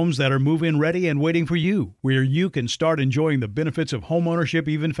has homes that are move-in ready and waiting for you, where you can start enjoying the benefits of homeownership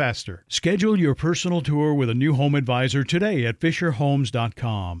even faster. Schedule your personal tour with a new home advisor today at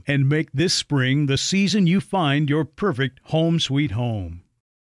FisherHomes.com and make this spring the season you find your perfect home sweet home.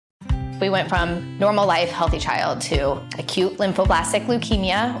 We went from normal life, healthy child to acute lymphoblastic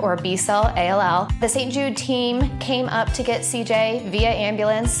leukemia, or B-cell ALL. The St. Jude team came up to get CJ via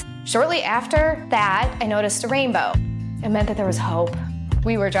ambulance. Shortly after that, I noticed a rainbow. It meant that there was hope.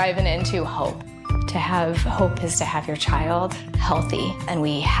 We were driving into hope. To have hope is to have your child healthy, and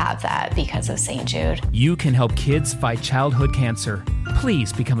we have that because of St. Jude. You can help kids fight childhood cancer.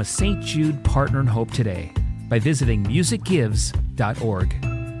 Please become a St. Jude Partner in Hope today by visiting musicgives.org.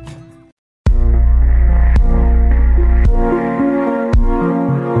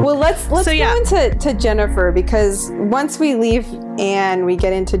 Well, let's go into Jennifer, because once we leave Anne, we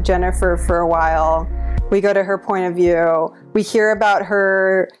get into Jennifer for a while. We go to her point of view. We hear about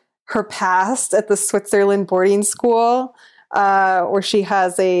her past at the Switzerland boarding school, where she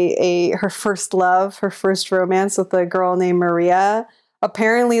has her first love, her first romance with a girl named Maria.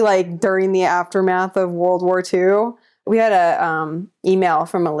 Apparently, like during the aftermath of World War II. We had a email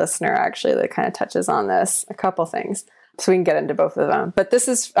from a listener actually that kind of touches on this, a couple things. So we can get into both of them. But this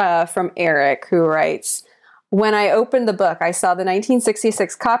is from Eric, who writes, "When I opened the book, I saw the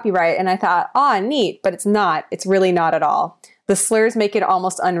 1966 copyright and I thought, neat, but it's not. It's really not at all. The slurs make it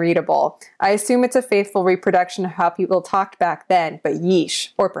almost unreadable. I assume it's a faithful reproduction of how people talked back then, but yeesh,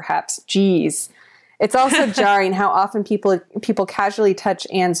 or perhaps geez. It's also jarring how often people casually touch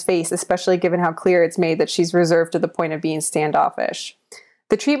Anne's face, especially given how clear it's made that she's reserved to the point of being standoffish.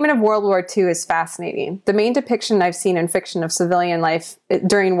 The treatment of World War II is fascinating. The main depiction I've seen in fiction of civilian life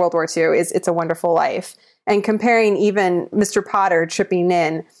during World War II is It's a Wonderful Life. And comparing even Mr. Potter tripping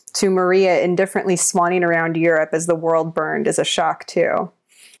in to Maria indifferently swanning around Europe as the world burned is a shock too.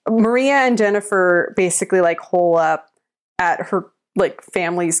 Maria and Jennifer basically hole up at her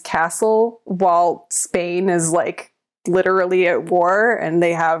family's castle while Spain is literally at war, and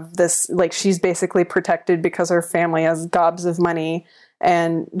they have this she's basically protected because her family has gobs of money,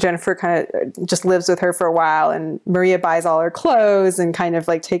 and Jennifer kind of just lives with her for a while, and Maria buys all her clothes and kind of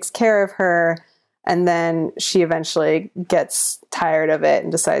takes care of her, and then she eventually gets tired of it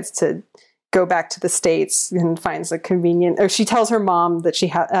and decides to go back to the States and finds she tells her mom that she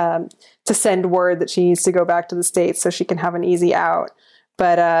to send word that she needs to go back to the States so she can have an easy out.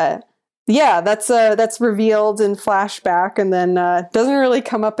 But that's revealed in flashback, and then doesn't really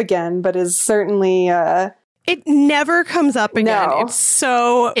come up again, but is certainly it never comes up again. No. It's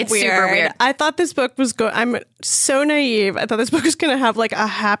weird. Super weird. I thought this book was I'm so naive. I thought this book was going to have a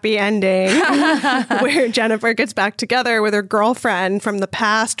happy ending where Jennifer gets back together with her girlfriend from the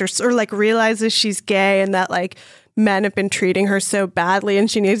past, or realizes she's gay and that men have been treating her so badly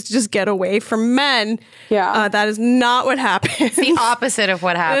and she needs to just get away from men. Yeah. That is not what happens. It's the opposite of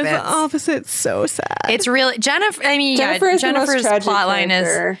what happens. It's the opposite. It's so sad. It's really Jennifer's plotline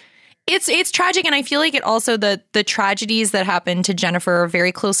is it's tragic, and I feel like it also the tragedies that happen to Jennifer are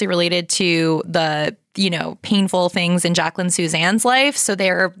very closely related to the painful things in Jacqueline Suzanne's life. So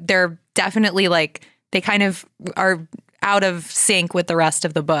they're definitely they kind of are out of sync with the rest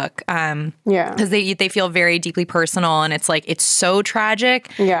of the book. Because they feel very deeply personal, and it's so tragic.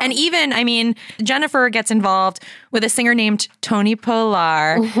 Yeah. And even, Jennifer gets involved with a singer named Tony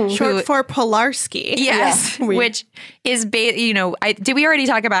Polar. Short for Polarski. Yes. Yeah. Which is, did we already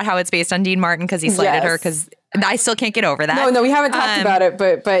talk about how it's based on Dean Martin because he slighted her? Because I still can't get over that. No, we haven't talked about it,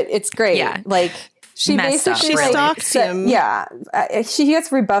 but it's great. Yeah. She basically stalks him. Yeah. He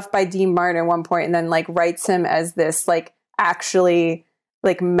gets rebuffed by Dean Martin at one point and then like writes him as this like actually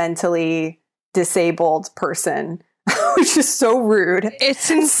like mentally disabled person, which is so rude.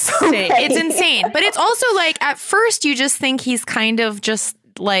 It's insane. It's insane. But it's also like at first you just think he's kind of just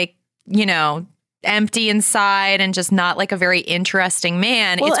like, you know, empty inside and just not like a very interesting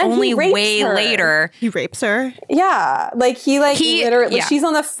man. Well, it's only way later. He rapes her. Yeah. Like he literally, yeah. she's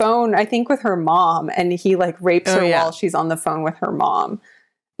on the phone, I think with her mom, and he like rapes her while she's on the phone with her mom.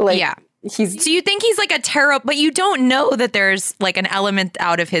 Like, yeah. So you think he's like a terrible, but you don't know that there's like an element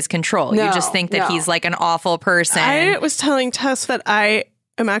out of his control. You just think that he's like an awful person. I was telling Tess that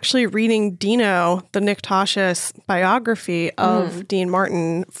I'm actually reading Dino, the Nick Tosches biography of Dean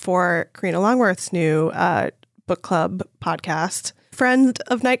Martin for Karina Longworth's new book club podcast, Friend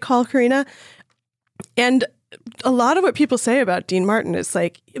of Night Call, Karina. And a lot of what people say about Dean Martin is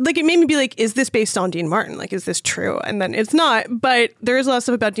like it made me be like, is this based on Dean Martin? Like, is this true? And then it's not. But there is a lot of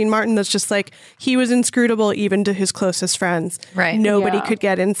stuff about Dean Martin that's just like he was inscrutable even to his closest friends. Right. Nobody could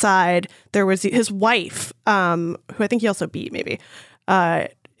get inside. There was his wife, who I think he also beat maybe.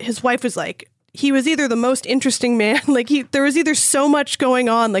 His wife was like, he was either the most interesting man, there was either so much going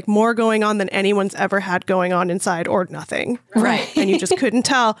on, like more going on than anyone's ever had going on inside, or nothing. Right. And you just couldn't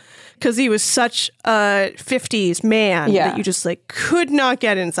tell because he was such a 50s man that you just like could not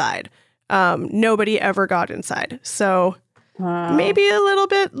get inside. Nobody ever got inside. So maybe a little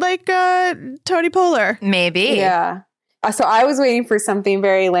bit like Tony Poehler. Maybe. Yeah. So I was waiting for something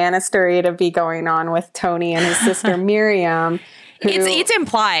very Lannister-y to be going on with Tony and his sister Miriam. It's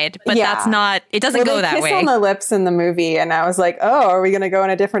implied, but that's not, it doesn't go that way. They kiss on the lips in the movie, and I was like, oh, are we going to go in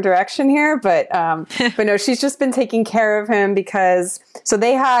a different direction here? But no, she's just been taking care of him because, so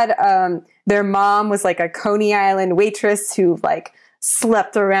they had, their mom was like a Coney Island waitress who like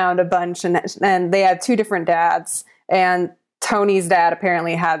slept around a bunch, and they had two different dads, and Tony's dad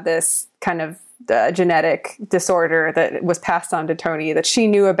apparently had this kind of genetic disorder that was passed on to Tony that she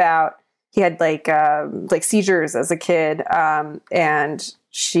knew about. He had like seizures as a kid, and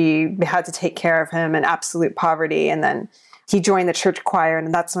she had to take care of him in absolute poverty. And then he joined the church choir,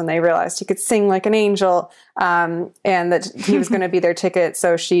 and that's when they realized he could sing like an angel, and that he was going to be their ticket.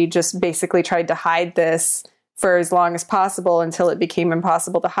 So she just basically tried to hide this for as long as possible until it became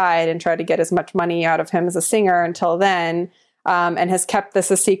impossible to hide, and tried to get as much money out of him as a singer until then. And has kept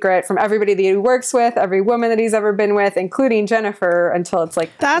this a secret from everybody that he works with, every woman that he's ever been with, including Jennifer, until it's like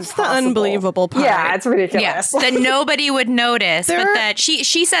that's impossible. The unbelievable part. Yeah, it's ridiculous. Yeah, that nobody would notice, but that she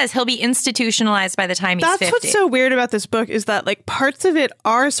says he'll be institutionalized by the time he's 50. That's what's so weird about this book is that like parts of it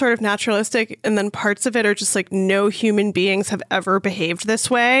are sort of naturalistic, and then parts of it are just like no human beings have ever behaved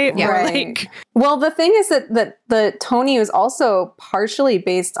this way. Yeah. Or, right. Well, the thing is that the Tony was also partially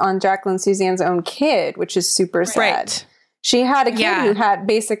based on Jacqueline Suzanne's own kid, which is super sad. Right. She had a kid who had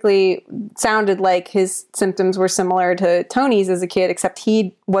basically sounded like his symptoms were similar to Tony's as a kid, except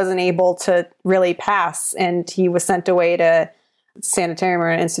he wasn't able to really pass, and he was sent away to sanitarium or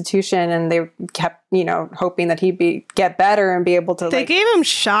an institution, and they kept, hoping that he'd get better and be able to. They gave him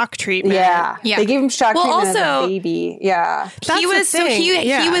shock treatment. Yeah. They gave him shock treatment also, as a baby. Yeah,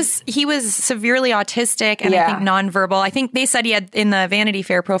 he was severely autistic and I think nonverbal. I think they said he had in the Vanity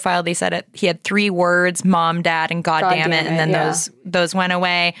Fair profile. They said he had 3 words: mom, dad, and God damn it. And then those went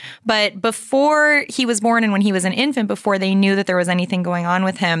away. But before he was born and when he was an infant, before they knew that there was anything going on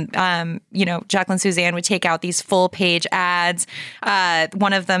with him, Jacqueline Suzanne would take out these full-page ads.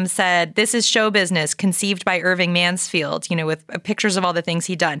 One of them said, "This is show business, conceived by Irving Mansfield," with pictures of all the things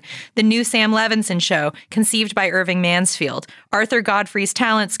he'd done. The new Sam Levinson show, conceived by Irving Mansfield. Arthur Godfrey's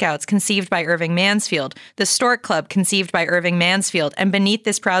Talent Scouts, conceived by Irving Mansfield. The Stork Club, conceived by Irving Mansfield. And beneath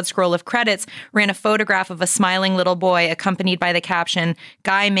this proud scroll of credits ran a photograph of a smiling little boy accompanied by the caption,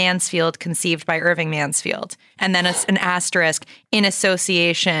 Guy Mansfield, conceived by Irving Mansfield. And then an asterisk, in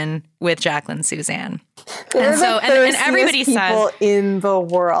association with Jacqueline Suzanne. They're and everybody people says in the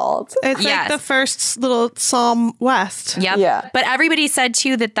world. It's like the first little Psalm West. Yep. Yeah. But everybody said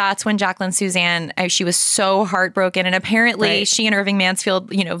too that that's when Jacqueline Suzanne, she was so heartbroken, and apparently she and Irving Mansfield,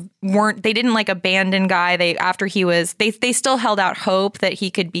 they didn't like abandon Guy. They still held out hope that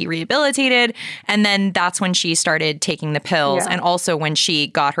he could be rehabilitated, and then that's when she started taking the pills, and also when she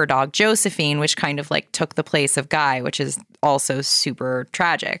got her dog Josephine, which kind of like took the place of Guy, which is also super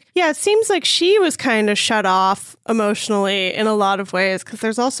tragic. Yeah, it seems like she was kind of shut off emotionally in a lot of ways, because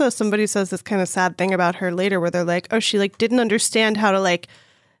there's also somebody says this kind of sad thing about her later where they're like, oh, she like didn't understand how to like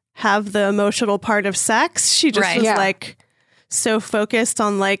have the emotional part of sex. She just was like so focused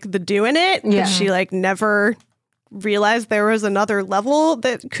on like the doing it that she like never realized there was another level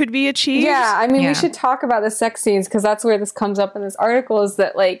that could be achieved. Yeah, I mean, we should talk about the sex scenes because that's where this comes up in this article is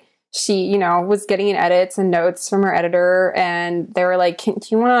that like she, you know, was getting edits and notes from her editor and they were like, do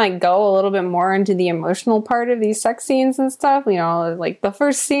you want to like go a little bit more into the emotional part of these sex scenes and stuff? You know, like the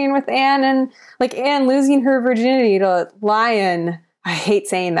first scene with Anne and like Anne losing her virginity to Lion. I hate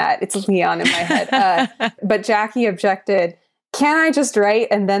saying that. It's Leon in my head. But Jackie objected. Can I just write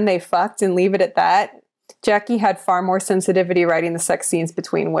and then they fucked and leave it at that? Jackie had far more sensitivity writing the sex scenes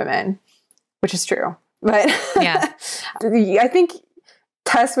between women, which is true. But yeah, I think,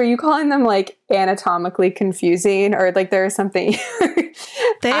 Tess, were you calling them like anatomically confusing or like there's something?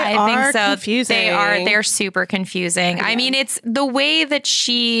 I think so. Confusing. They're super confusing. I mean, it's the way that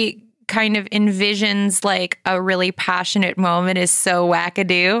she kind of envisions like a really passionate moment is so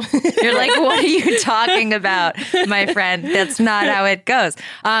wackadoo. You're like, what are you talking about, my friend? That's not how it goes.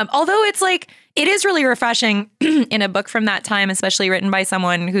 Although it's like, it is really refreshing in a book from that time, especially written by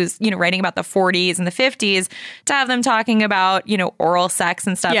someone who's, you know, writing about the 40s and the 50s, to have them talking about, you know, oral sex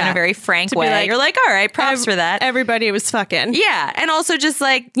and stuff in a very frank way. Like, you're like, all right, props for that. Everybody was fucking. Yeah. And also just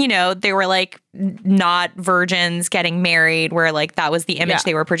like, you know, they were like not virgins getting married where like that was the image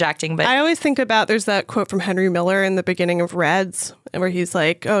they were projecting. But I always think about, there's that quote from Henry Miller in the beginning of Reds where he's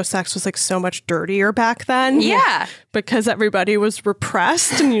like, oh, sex was like so much dirtier back then. Yeah. Because everybody was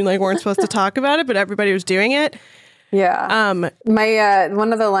repressed and you like weren't supposed to talk about it, but everybody was doing it. Yeah. My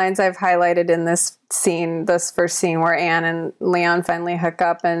one of the lines I've highlighted in this scene, this first scene where Anne and Leon finally hook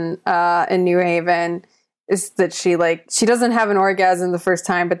up in New Haven, is that she doesn't have an orgasm the first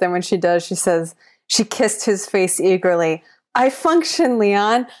time, but then when she does, she says she kissed his face eagerly. I function,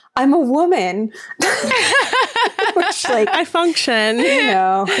 Leon. I'm a woman. Which, like, I function. You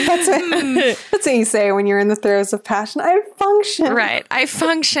know, that's what you say when you're in the throes of passion. I function. Right. I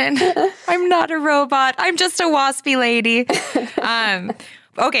function. I'm not a robot. I'm just a waspy lady.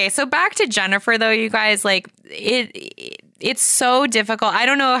 Okay, so back to Jennifer, though, you guys, like, it's so difficult. I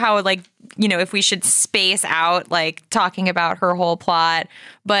don't know how, like, you know, if we should space out, like, talking about her whole plot,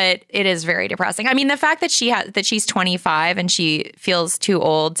 but it is very depressing. I mean, the fact that she's 25 and she feels too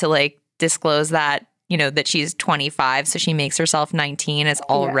old to, like, disclose that, you know, that she's 25, so she makes herself 19 is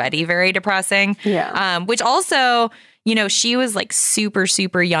already very depressing. Yeah. Which also, you know, she was, like, super,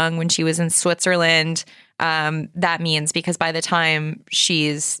 super young when she was in Switzerland. That means because by the time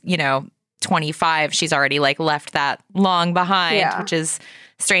she's, you know, 25, she's already like left that long behind, which is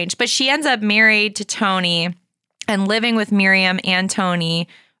strange. But she ends up married to Tony and living with Miriam and Tony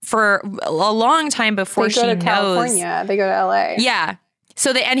for a long time before she knows. They go to California. They go to LA. Yeah.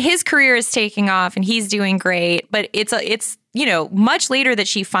 So and his career is taking off and he's doing great, but it's you know, much later that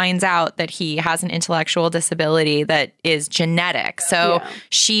she finds out that he has an intellectual disability that is genetic. So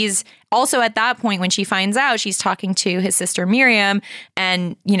she's also at that point when she finds out, she's talking to his sister Miriam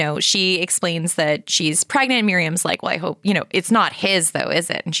and, you know, she explains that she's pregnant. Miriam's like, well, I hope, you know, it's not his though, is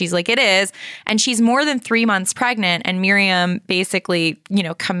it? And she's like, it is. And she's more than 3 months pregnant. And Miriam basically, you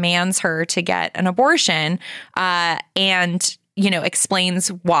know, commands her to get an abortion and you know, explains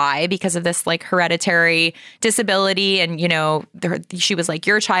why, because of this like hereditary disability. And, you know, she was like,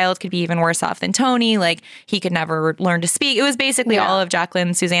 your child could be even worse off than Tony. Like he could never learn to speak. It was basically all of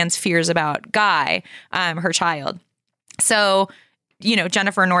Jacqueline Suzanne's fears about Guy, her child. So, you know,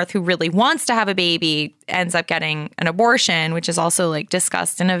 Jennifer North, who really wants to have a baby, ends up getting an abortion, which is also like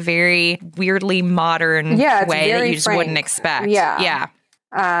discussed in a very weirdly modern way that you just wouldn't expect. Yeah.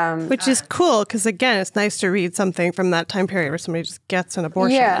 Which is cool because, again, it's nice to read something from that time period where somebody just gets an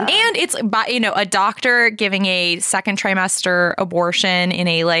abortion. Yeah. And it's, you know, a doctor giving a second trimester abortion in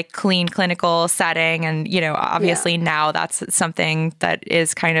a like clean clinical setting. And, you know, obviously now that's something that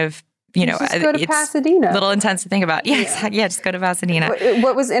is kind of, you know, just go to it's Pasadena. A little intense to think about. Yeah, just go to Pasadena.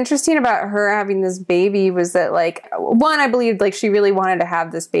 What was interesting about her having this baby was that, like, one, I believed, like, she really wanted to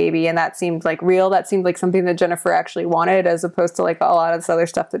have this baby, and that seemed, like, real. That seemed like something that Jennifer actually wanted, as opposed to, like, a lot of this other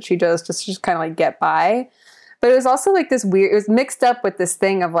stuff that she does just kind of, like, get by. But it was also, like, this weird, it was mixed up with this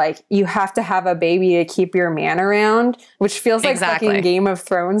thing of, like, you have to have a baby to keep your man around, which feels like fucking Game of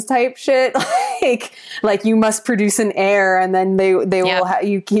Thrones type shit. like you must produce an heir, and then they will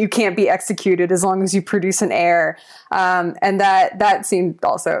you can't be executed as long as you produce an heir. And that seemed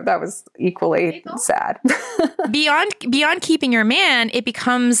also, that was equally sad. Beyond keeping your man, it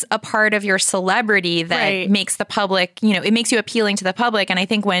becomes a part of your celebrity that makes the public, you know, it makes you appealing to the public. And I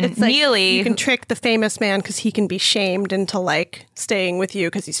think when Neely, you can trick the famous man because he can be shamed into like staying with you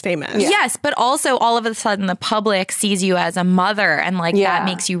because he's famous. Yes, but also all of a sudden the public sees you as a mother, and like that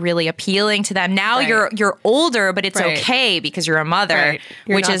makes you really appealing to them now you're older, but it's Right. okay because you're a mother, Right.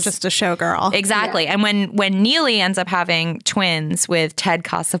 You're which not is just a showgirl. exactly. And when Neely ends up having twins with Ted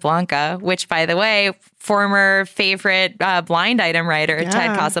Casablanca, which, by the way, former favorite blind item writer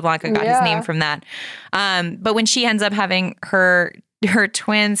Ted Casablanca got his name from that. But when she ends up having her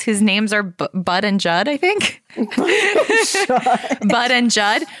twins, whose names are Bud and Judd, I think. Bud and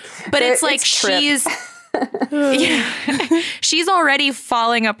Judd. But it's like she's she's already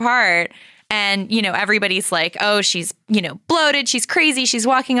falling apart. And, you know, everybody's like, oh, she's, you know, bloated. She's crazy. She's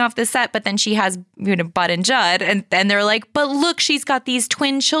walking off the set. But then she has, you know, Bud and Judd. And they're like, but look, she's got these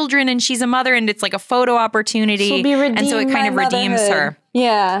twin children and she's a mother. And it's like a photo opportunity. She'll be and so it kind of redeems her.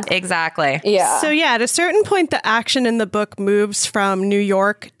 Yeah. Exactly. Yeah. So yeah, at a certain point, the action in the book moves from New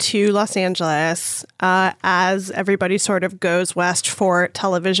York to Los Angeles as everybody sort of goes west for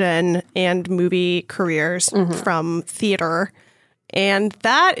television and movie careers from theater. And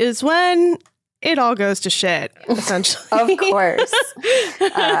that is when it all goes to shit, essentially. Of course.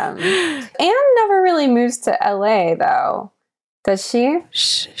 Anne never really moves to LA, though. Does she?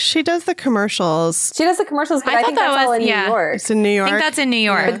 She does the commercials. She does the commercials, but I think that's all in New York. It's in New York. I think that's in New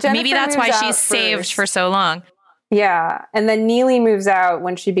York. But Maybe that's why Jennifer she's moves saved out for so long. Yeah. And then Neely moves out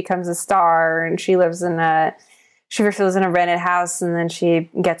when she becomes a star, and she lives in a rented house, and then she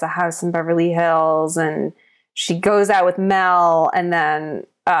gets a house in Beverly Hills, and she goes out with Mel, and then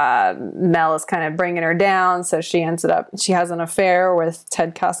Mel is kind of bringing her down. So she has an affair with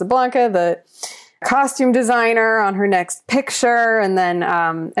Ted Casablanca, the costume designer, on her next picture. And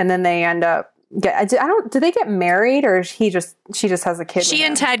then they end up do they get married, or she just has a kid? She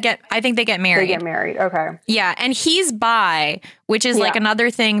and Ted I think they get married. They get married. Okay. Yeah. And he's bi, which is like another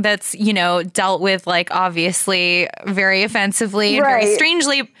thing that's, you know, dealt with, like, obviously very offensively and very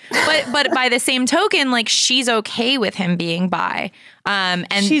strangely, but by the same token, like, she's okay with him being bi.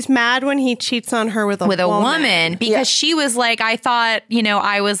 And she's mad when he cheats on her with a woman because she was like, I thought, you know,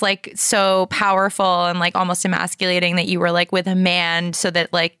 I was like so powerful and like almost emasculating that you were like with a man, so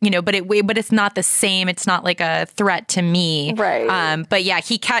that, like, you know, but it's not the same. It's not like a threat to me. Right. But yeah,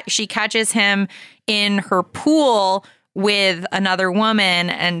 she catches him in her pool with another woman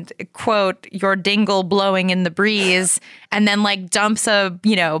and, quote, your dingle blowing in the breeze, and then like dumps a,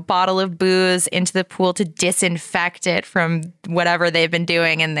 you know, bottle of booze into the pool to disinfect it from whatever they've been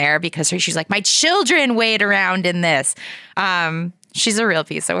doing in there, because she's like, my children wade around in this. She's a real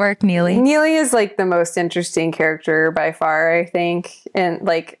piece of work, Neely. Neely is like the most interesting character by far, I think. And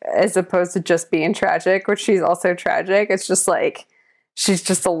like, as opposed to just being tragic, which she's also tragic, it's just like, she's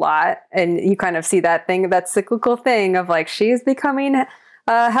just a lot. And you kind of see that cyclical thing of like, she's becoming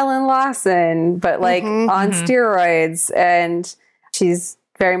Helen Lawson, but like on steroids. And she's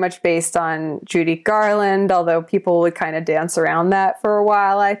very much based on Judy Garland, although people would kind of dance around that for a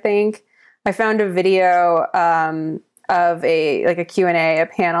while, I think. I found a video of a Q&A, a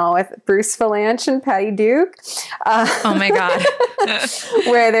panel with Bruce Vilanch and Patty Duke. Oh my God.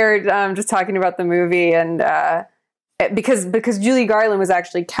 Where they're just talking about the movie, and because Judy Garland was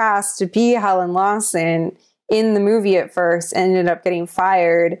actually cast to be Helen Lawson in the movie at first, and ended up getting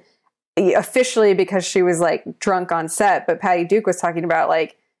fired officially because she was like drunk on set. But Patty Duke was talking about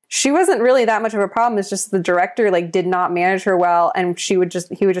like, she wasn't really that much of a problem. It's just the director like did not manage her well, and he would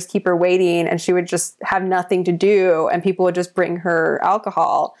just keep her waiting, and she would just have nothing to do, and people would just bring her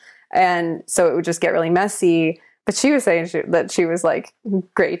alcohol, and so it would just get really messy. But she was saying that she was like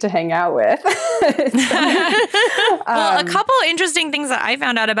great to hang out with. Well, a couple interesting things that I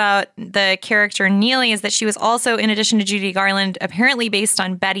found out about the character Neely is that she was also, in addition to Judy Garland, apparently based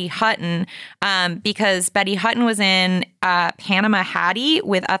on Betty Hutton, because Betty Hutton was in Panama Hattie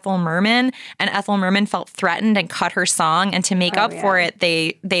with Ethel Merman, and Ethel Merman felt threatened and cut her song. And to make up for it,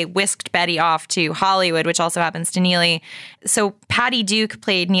 they whisked Betty off to Hollywood, which also happens to Neely. So Patty Duke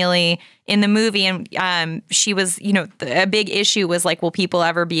played Neely in the movie, and she was, you know, a big issue was like, will people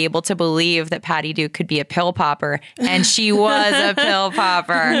ever be able to believe that Patty Duke could be a pill popper? And she was a pill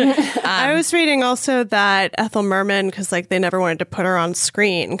popper. I was reading also that Ethel Merman, because like they never wanted to put her on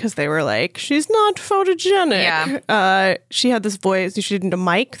screen because they were like, she's not photogenic. Yeah. She had this voice. She did a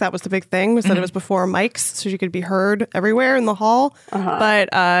mic. That was the big thing, was that it was before mics, so she could be heard everywhere in the hall. But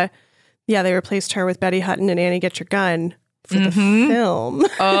yeah, they replaced her with Betty Hutton and Annie Get Your Gun for the film.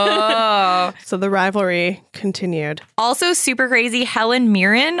 Oh. So the rivalry continued. Also super crazy, Helen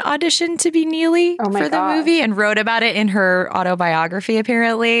Mirren auditioned to be Neely for the movie and wrote about it in her autobiography,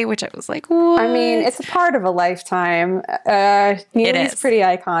 apparently, which I was like, what? I mean, it's a part of a lifetime. Neely's pretty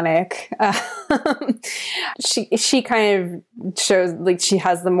iconic. She kind of shows, like, she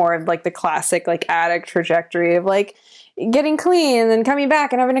has the more of like the classic like addict trajectory of like, getting clean and then coming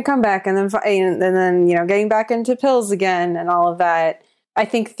back and having to come back and then getting back into pills again and all of that. I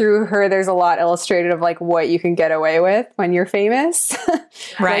think through her, there's a lot illustrated of like what you can get away with when you're famous.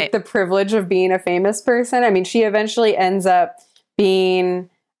 Right. Like the privilege of being a famous person. I mean, she eventually ends up being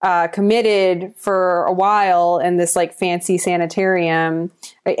committed for a while in this like fancy sanitarium.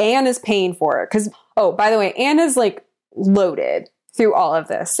 Anne is paying for it because, oh, by the way, Anne is like loaded through all of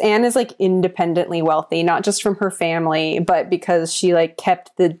this. Anne is like independently wealthy, not just from her family, but because she like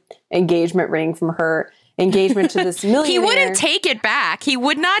kept the engagement ring from her engagement to this millionaire. He wouldn't take it back. He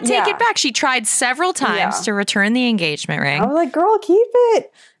would not take it back. She tried several times to return the engagement ring. I was like, girl, keep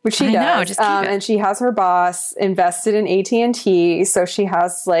it. Which she does. Know, just keep it. And she has her boss invested in AT&T. So she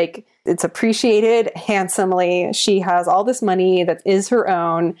has like, it's appreciated handsomely. She has all this money that is her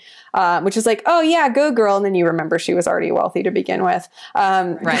own, which is like, oh yeah, go girl. And then you remember she was already wealthy to begin with.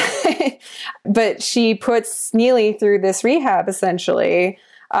 Right. But she puts Neely through this rehab essentially.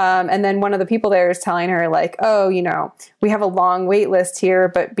 And then one of the people there is telling her like, oh, we have a long wait list here,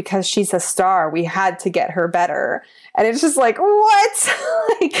 but because she's a star, we had to get her better. And it's just like, what?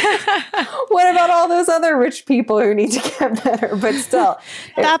 Like, what about all those other rich people who need to get better? But still,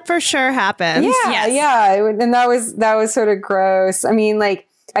 that for sure happens. Yeah, yeah. And that was sort of gross. I mean, like,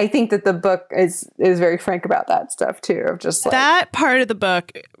 I think that the book is very frank about that stuff too. Of just like that part of the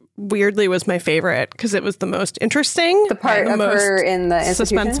book. Weirdly was my favorite because it was the most interesting. The part of her in the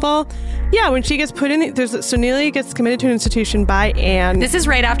institution? Suspenseful. Yeah, when she gets put in, so Neely gets committed to an institution by Anne. This is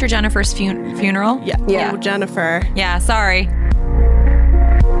right after Jennifer's funeral? Yeah. Oh, Jennifer. Yeah, sorry.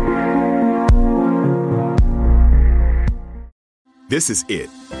 This is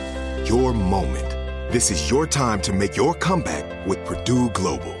it. Your moment. This is your time to make your comeback with Purdue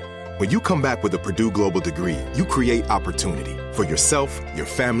Global. When you come back with a Purdue Global degree, you create opportunity for yourself, your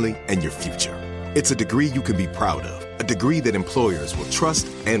family, and your future. It's a degree you can be proud of, a degree that employers will trust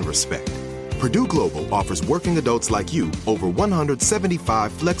and respect. Purdue Global offers working adults like you over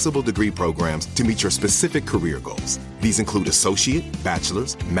 175 flexible degree programs to meet your specific career goals. These include associate,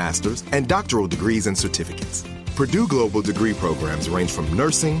 bachelor's, master's, and doctoral degrees and certificates. Purdue Global degree programs range from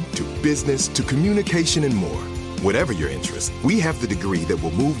nursing to business to communication and more. Whatever your interest, we have the degree that will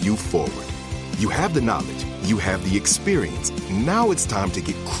move you forward. You have the knowledge, you have the experience. Now it's time to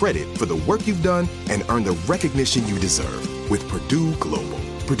get credit for the work you've done and earn the recognition you deserve with Purdue Global,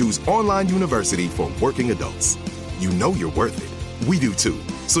 Purdue's online university for working adults. You know you're worth it. We do too.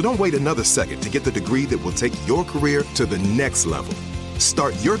 So don't wait another second to get the degree that will take your career to the next level.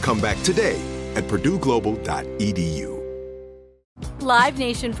 Start your comeback today at purdueglobal.edu. Live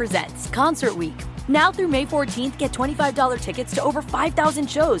Nation presents Concert Week. Now through May 14th, get $25 tickets to over 5,000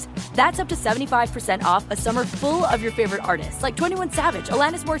 shows. That's up to 75% off a summer full of your favorite artists like 21 Savage,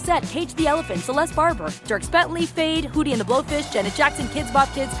 Alanis Morissette, Cage the Elephant, Celeste Barber, Dierks Bentley, Fade, Hootie and the Blowfish, Janet Jackson, Kids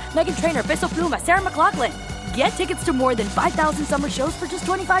Bop Kids, Meghan Trainor, Peso Pluma, Sarah McLachlan. Get tickets to more than 5,000 summer shows for just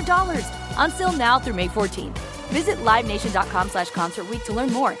 $25. Until now through May 14th. Visit LiveNation.com/Concert Week to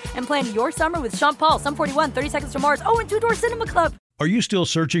learn more and plan your summer with Sean Paul, Sum 41, 30 Seconds to Mars, and Two Door Cinema Club. Are you still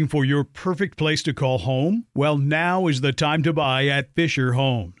searching for your perfect place to call home? Well, now is the time to buy at Fisher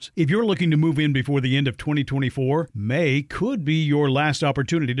Homes. If you're looking to move in before the end of 2024, May could be your last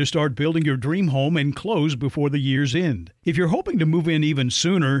opportunity to start building your dream home and close before the year's end. If you're hoping to move in even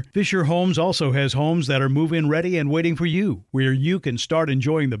sooner, Fisher Homes also has homes that are move-in ready and waiting for you, where you can start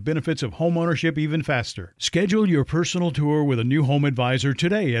enjoying the benefits of homeownership even faster. Schedule your personal tour with a new home advisor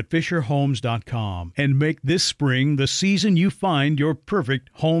today at FisherHomes.com and make this spring the season you find your perfect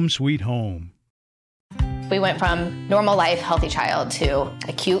home sweet home. We went from normal life, healthy child to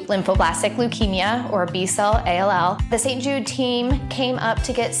acute lymphoblastic leukemia or B-cell ALL. The St. Jude team came up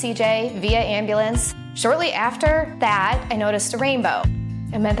to get CJ via ambulance. Shortly after that, I noticed a rainbow.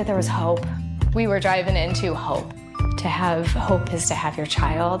 It meant that there was hope. We were driving into hope. To have hope is to have your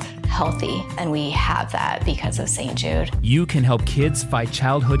child healthy, and we have that because of St. Jude. You can help kids fight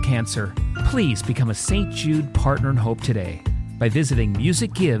childhood cancer. Please become a St. Jude Partner in Hope today by visiting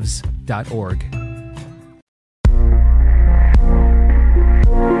musicgives.org.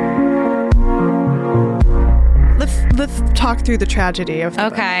 Let's talk through the tragedy of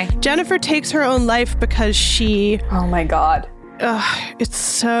Jennifer takes her own life because she... Oh my God. It's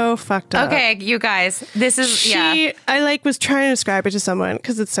so fucked up. Okay, you guys, this is, I was trying to describe it to someone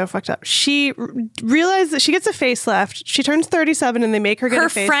because it's so fucked up. She realized that she gets a facelift. She turns 37 and they make her get a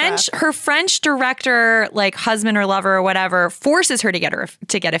facelift. Her French director, like husband or lover or whatever, forces her to get a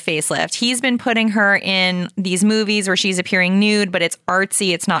facelift. He's been putting her in these movies where she's appearing nude, but it's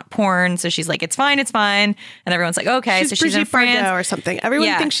artsy, it's not porn. So she's like, it's fine. And everyone's like, okay. So she's in France or something.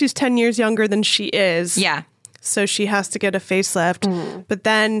 Everyone thinks she's 10 years younger than she is. Yeah. so she has to get a facelift. But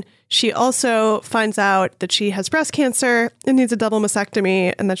then she also finds out that she has breast cancer and needs a double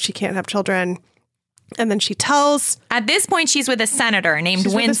mastectomy and that she can't have children. And then she tells... At this point, she's with a senator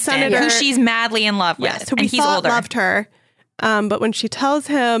named Winston, who she's madly in love with. Who we thought loved her. But when she tells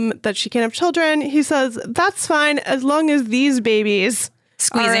him that she can't have children, he says, that's fine as long as these babies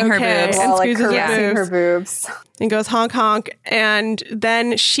squeezing her boobs. And squeezes her boobs. And goes honk honk. And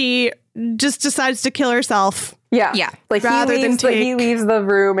then she just decides to kill herself. Yeah. Like he leaves the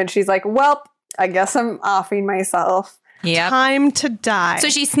room and she's like, well, I guess I'm offing myself. Time to die. So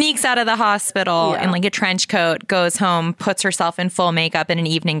she sneaks out of the hospital in like a trench coat, goes home, puts herself in full makeup in an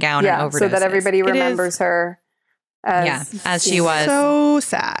evening gown and overdoses. So that everybody remembers her as she was. So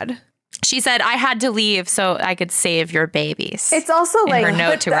sad. She said, I had to leave so I could save your babies. It's also like her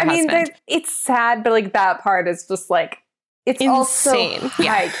note to her husband. It's sad, but like that part is just like, it's insane. Also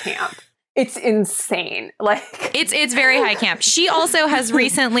high camp. It's insane. Like it's very high camp. She also has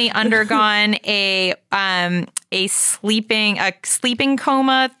recently undergone a sleeping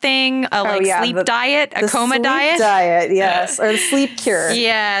coma thing, sleep diet, a coma diet. Yes, or the sleep cure.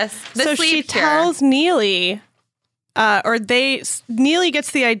 Yes. So she tells Neely, Neely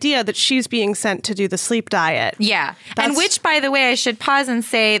gets the idea that she's being sent to do the sleep diet. Yeah. And which, by the way, I should pause and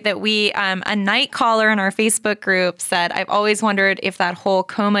say that we, a night caller in our Facebook group said, I've always wondered if that whole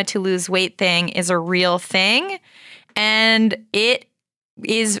coma to lose weight thing is a real thing. And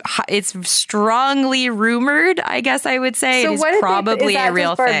it's strongly rumored, I guess I would say. So it is probably a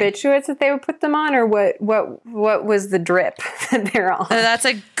real thing. Barbiturates that they would put them on, or what was the drip that they're on? That's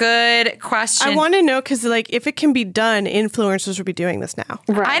a good question. I want to know because, like, if it can be done, influencers would be doing this now.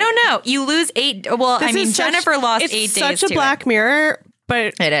 Right. I don't know. You lose 8. Well, Jennifer lost 8 days. It's such a Black Mirror.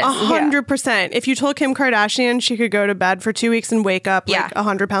 But it is 100%. If you told Kim Kardashian she could go to bed for 2 weeks and wake up like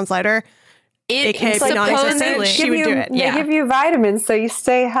 100 pounds lighter, supposedly she would do it. They give you vitamins so you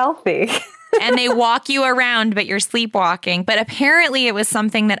stay healthy. And they walk you around, but you're sleepwalking. But apparently it was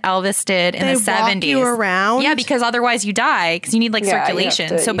something that Elvis did in the 70s. They walk you around? Yeah, because otherwise you die because you need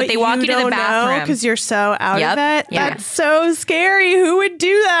circulation. But they walk you to the bathroom. Because you're so out of it. Yeah. That's so scary. Who would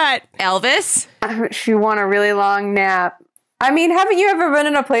do that? Elvis? If you want a really long nap. I mean, haven't you ever been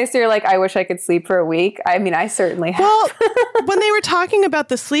in a place where you're like, I wish I could sleep for a week? I mean, I certainly have. Well, when they were talking about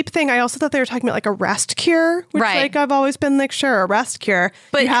the sleep thing, I also thought they were talking about like a rest cure, which like I've always been like, sure, a rest cure.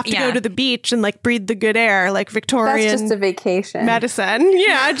 But you have to go to the beach and like breathe the good air, like Victorian. That's just a vacation. Medicine.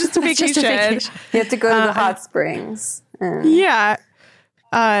 Yeah, just a vacation. You have to go to the hot springs. Yeah.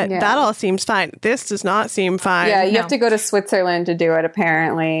 That all seems fine. This does not seem fine. Yeah, you have to go to Switzerland to do it,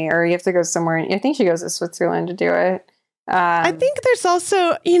 apparently. Or you have to go somewhere. I think she goes to Switzerland to do it. I think there's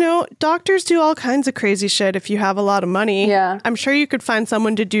also, doctors do all kinds of crazy shit if you have a lot of money. Yeah. I'm sure you could find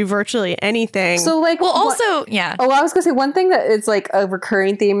someone to do virtually anything. So like, yeah. Oh, I was going to say one thing that is like a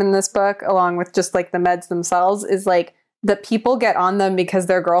recurring theme in this book, along with just like the meds themselves, is like that people get on them because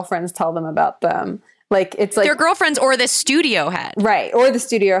their girlfriends tell them about them. Like, it's like their girlfriends or the studio head. Right. Or the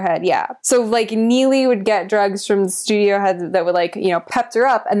studio head. Yeah. So like Neely would get drugs from the studio head that would like, pepped her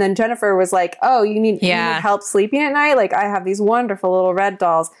up. And then Jennifer was like, oh, you need help sleeping at night? Like, I have these wonderful little red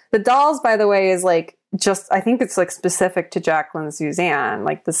dolls. The dolls, by the way, is like I think it's like specific to Jacqueline Suzanne,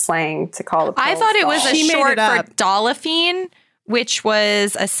 like the slang to call the pills. I thought it was a short for up. Dolafine, which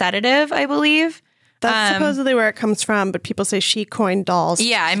was a sedative, I believe. That's supposedly where it comes from, but people say she coined dolls.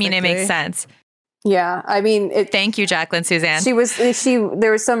 Yeah, I mean, it makes sense. Yeah, I mean, thank you, Jacqueline Suzanne. There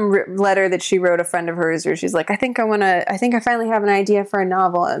was some letter that she wrote a friend of hers where she's like, I think I finally have an idea for a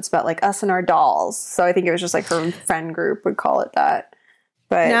novel. And it's about like us and our dolls. So I think it was just like her friend group would call it that.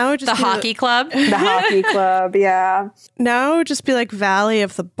 But now just the hockey club, the hockey club. Yeah. Now it would just be like Valley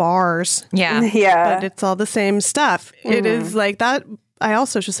of the Bars. Yeah. Yeah. But it's all the same stuff. Mm-hmm. It is like that. I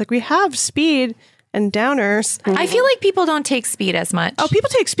also just like, we have speed and downers. I feel like people don't take speed as much. Oh, people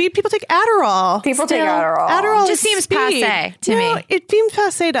take speed. People take Adderall. People take Adderall. Adderall just seems passe to me. It seems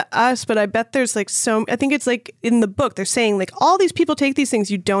passe to us, but I bet there's like I think it's like in the book, they're saying like all these people take these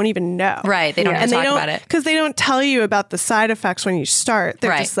things you don't even know. Right. They don't even talk about it. Because they don't tell you about the side effects when you start.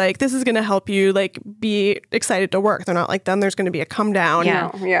 They're just like, this is going to help you like be excited to work. They're not like, then there's going to be a come down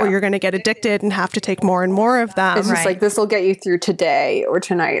or you're going to get addicted and have to take more and more of them. It's just like, this will get you through today or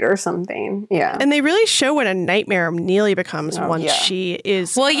tonight or something. Yeah. And they really show what a nightmare Neely becomes once she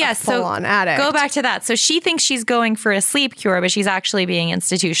is a full-on addict. Go back to that. So she thinks she's going for a sleep cure, but she's actually being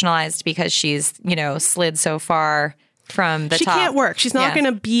institutionalized because she's, slid so far from the top. She can't work. She's not going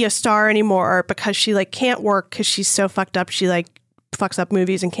to be a star anymore because she like can't work because she's so fucked up. She like fucks up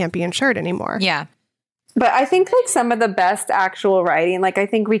movies and can't be insured anymore. Yeah. But I think like some of the best actual writing, like I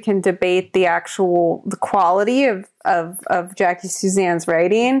think we can debate the quality of Jackie Suzanne's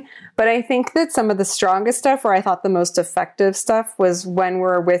writing. But I think that some of the strongest stuff, where I thought the most effective stuff, was when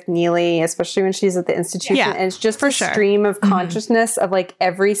we're with Neely, especially when she's at the institution. Yeah, and it's just a stream of consciousness of like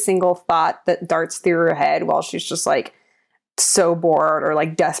every single thought that darts through her head while she's just like so bored or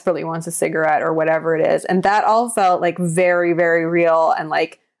like desperately wants a cigarette or whatever it is. And that all felt like very, very real and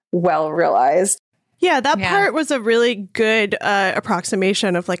like well realized. Yeah, that part was a really good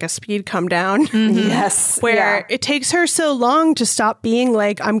approximation of like a speed come down. Yes. Where it takes her so long to stop being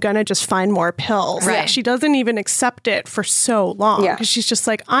like, I'm going to just find more pills. Right. She doesn't even accept it for so long. Yeah. Because she's just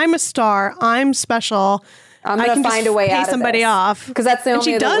like, I'm a star. I'm special. I'm going to find a way out of this. Somebody off. Because that's the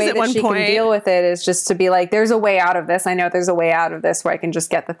only other way that she can deal with it, is just to be like, there's a way out of this. I know there's a way out of this where I can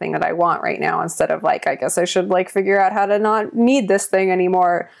just get the thing that I want right now, instead of like, I guess I should like figure out how to not need this thing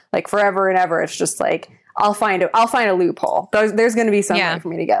anymore, like forever and ever. It's just like, I'll find a loophole. There's going to be some way for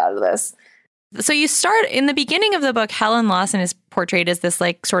me to get out of this. So you start in the beginning of the book, Helen Lawson is portrayed as this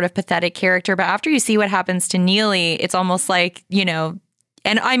like sort of pathetic character. But after you see what happens to Neely, it's almost like, you know,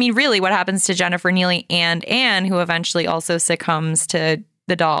 and I mean, really what happens to Jennifer, Neely, and Anne, who eventually also succumbs to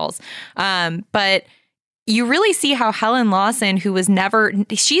the dolls. But you really see how Helen Lawson, who was never,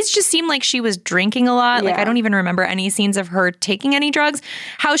 she's just seemed like she was drinking a lot. Like, I don't even remember any scenes of her taking any drugs.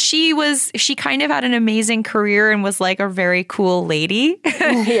 How she kind of had an amazing career and was like a very cool lady.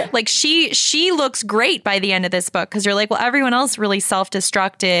 Like she looks great by the end of this book, because you're like, well, everyone else really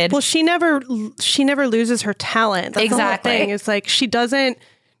self-destructed. Well, she never loses her talent. That's exactly. The whole thing. It's like she doesn't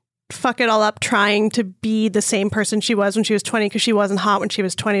fuck it all up trying to be the same person she was when she was 20, because she wasn't hot when she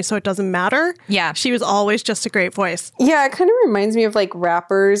was 20, so it doesn't matter. Yeah. She was always just a great voice. Yeah, it kind of reminds me of like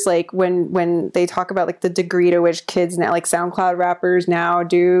rappers, like when they talk about like the degree to which kids now, like SoundCloud rappers now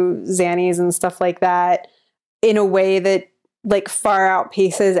do Xannies and stuff like that in a way that like far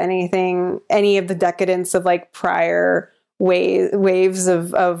outpaces any of the decadence of like prior waves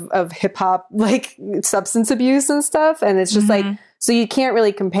of hip hop, like substance abuse and stuff. And it's just like, so you can't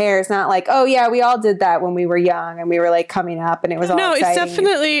really compare. It's not like, oh yeah, we all did that when we were young and we were like coming up and it was all exciting. It's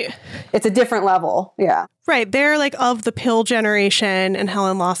definitely, it's a different level. Yeah. Right. They're like of the pill generation, and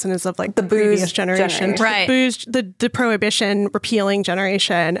Helen Lawson is of like the previous generation. Right. The prohibition repealing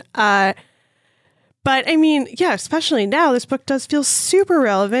generation. But I mean, yeah, especially now, this book does feel super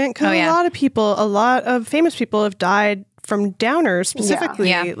relevant, because a lot of famous people have died from downers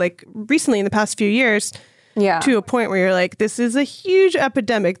specifically, like recently in the past few years. Yeah. To a point where you're like, this is a huge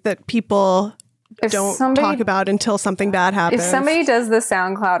epidemic that people don't talk about until something bad happens. If somebody does the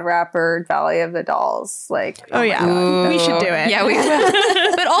SoundCloud rapper Valley of the Dolls, like, we should do it. Yeah, we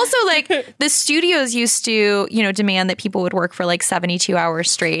will. But also, like, the studios used to, you know, demand that people would work for like 72 hours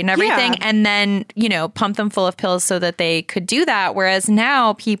straight and everything, and then, you know, pump them full of pills so that they could do that. Whereas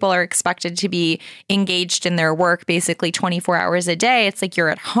now people are expected to be engaged in their work basically 24 hours a day. It's like you're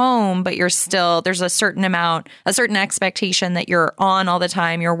at home, but you're still, there's a certain expectation that you're on all the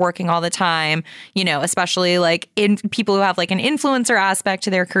time, you're working all the time. You know, especially like in people who have like an influencer aspect to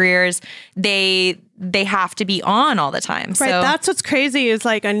their careers, they have to be on all the time. Right. So That's what's crazy is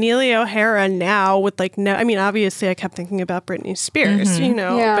like a Neely O'Hara now with like, no, I mean, obviously I kept thinking about Britney Spears, you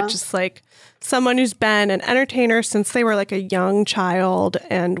know, but just like someone who's been an entertainer since they were like a young child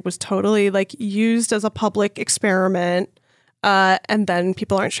and was totally like used as a public experiment. And then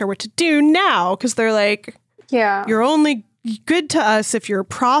people aren't sure what to do now because they're like, you're only good to us if you're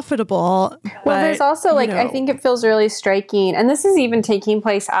profitable. Well, there's also like, I think it feels really striking, and this is even taking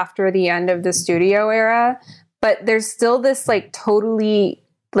place after the end of the studio era, but there's still this like totally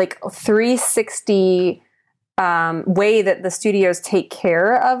like 360 way that the studios take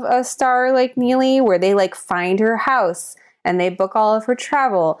care of a star like Neely, where they like find her house and they book all of her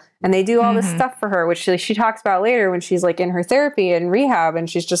travel and they do all this stuff for her, which she talks about later when she's like in her therapy and rehab, and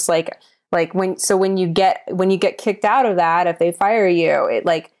she's just like when you get kicked out of that, if they fire you,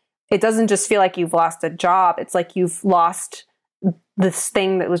 it doesn't just feel like you've lost a job. It's like you've lost this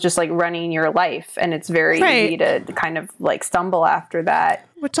thing that was just like running your life, and it's very easy to kind of like stumble after that.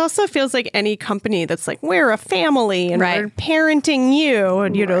 Which also feels like any company that's like, we're a family and we're parenting you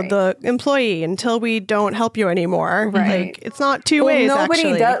and you know the employee until we don't help you anymore. Right. Like it's not two ways.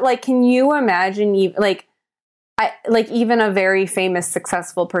 Nobody does. Like, can you imagine even a very famous,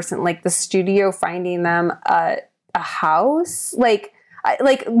 successful person, like the studio finding them a house, like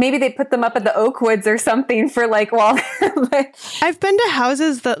maybe they put them up at the Oakwoods or something for like, well, I've been to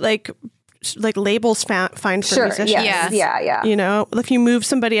houses that like like labels find for Sure, musicians. yes. Yeah. You know, if you move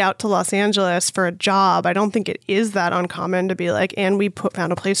somebody out to Los Angeles for a job, I don't think it is that uncommon to be like, and we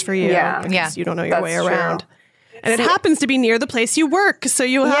found a place for you because you don't know your way around. True. And it happens to be near the place you work, so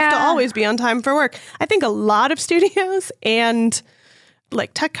you have to always be on time for work. I think a lot of studios and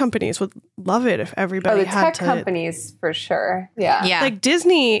like tech companies would love it if everybody had tech companies for sure. Yeah. Like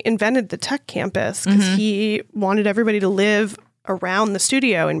Disney invented the tech campus because he wanted everybody to live around the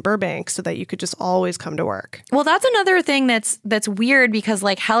studio in Burbank so that you could just always come to work. Well, that's another thing that's weird because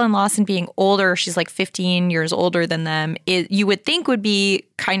like Helen Lawson being older, she's like 15 years older than them. You would think would be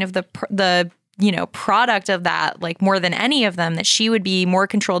kind of the product of that, like more than any of them, that she would be more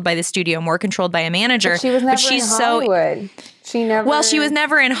controlled by the studio, more controlled by a manager. But she was never in Hollywood. Well, she was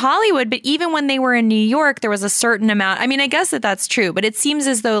never in Hollywood, but even when they were in New York, there was a certain amount. I mean, I guess that's true, but it seems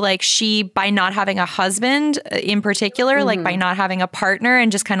as though like she, by not having a husband in particular, like by not having a partner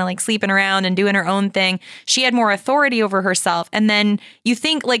and just kind of like sleeping around and doing her own thing, she had more authority over herself. And then you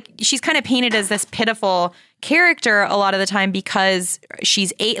think like she's kind of painted as this pitiful character a lot of the time because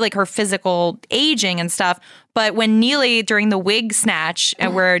she's like her physical aging and stuff. But when Neely, during the wig snatch,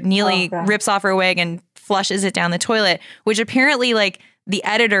 where Neely rips off her wig and flushes it down the toilet, which apparently like the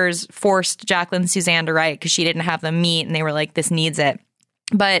editors forced Jacqueline Suzanne to write because she didn't have them meet and they were like, this needs it.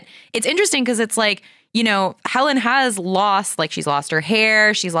 But it's interesting because it's like, you know, Helen has lost, like she's lost her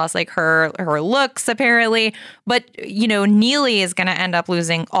hair, she's lost like her looks apparently, but you know, Neely is going to end up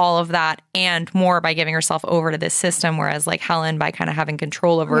losing all of that and more by giving herself over to this system, whereas like Helen, by kind of having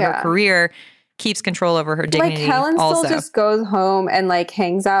control over her career, keeps control over her dignity. Like Helen also still just goes home and like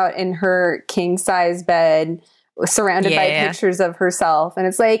hangs out in her king size bed surrounded by pictures of herself. And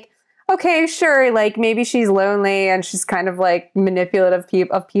it's like, okay, sure. Like maybe she's lonely and she's kind of like manipulative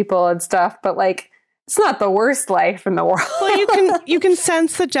of people and stuff, but like, it's not the worst life in the world. Well, you can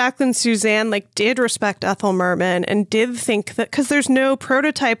sense that Jacqueline Suzanne like did respect Ethel Merman and did think that because there's no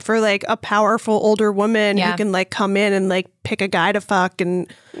prototype for like a powerful older woman who can like come in and like pick a guy to fuck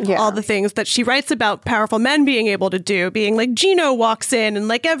and all the things that she writes about powerful men being able to do, being like Gino walks in and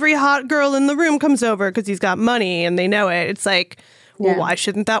like every hot girl in the room comes over because he's got money and they know it. It's like, well, why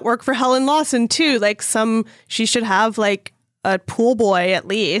shouldn't that work for Helen Lawson too? Like she should have like a pool boy at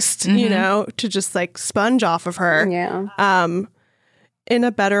least, you know, to just like sponge off of her. Yeah. In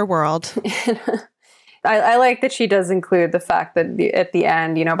a better world. I like that she does include the fact that at the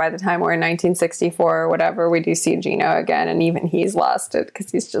end, you know, by the time we're in 1964 or whatever, we do see Gino again, and even he's lost it because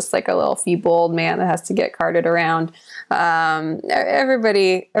he's just like a little feeble old man that has to get carted around.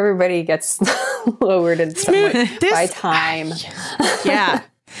 Everybody gets lowered in some way by time. Yeah.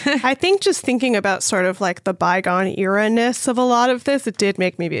 I think just thinking about sort of like the bygone era-ness of a lot of this, it did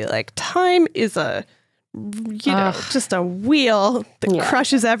make me be like, time is just a wheel that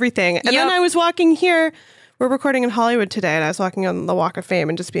crushes everything. And then I was walking here, we're recording in Hollywood today, and I was walking on the Walk of Fame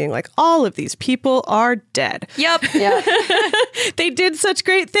and just being like, all of these people are dead. Yep. They did such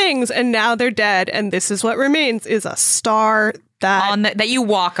great things, and now they're dead, and this is what remains is a star that you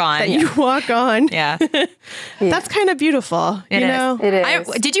walk on. You walk on. Yeah. That's kind of beautiful. It is.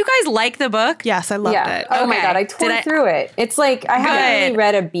 Did you guys like the book? Yes, I loved it. Oh my God, I tore through it. It's like, I haven't really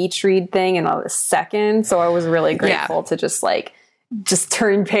read a beach read thing in a second, so I was really grateful to just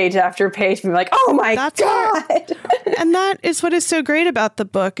turn page after page and be like, oh my God. And that is what is so great about the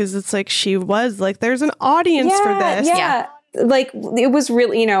book is it's like she was like, there's an audience for this. Yeah. Like it was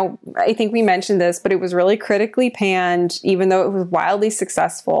really, you know, I think we mentioned this, but it was really critically panned, even though it was wildly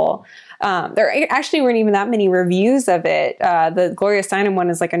successful. There actually weren't even that many reviews of it. The Gloria Steinem one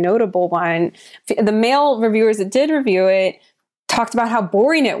is like a notable one. The male reviewers that did review it talked about how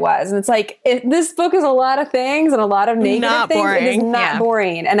boring it was. And it's like, this book is a lot of things and a lot of negative things. Boring. It is not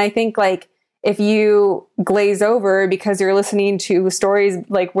boring. And I think like, if you glaze over because you're listening to stories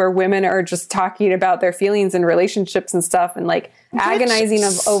like where women are just talking about their feelings and relationships and stuff and like agonizing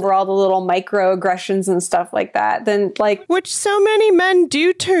over all the little microaggressions and stuff like that, then like... Which so many men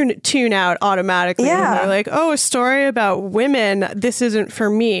do tune out automatically. Yeah. They're like, oh, a story about women, this isn't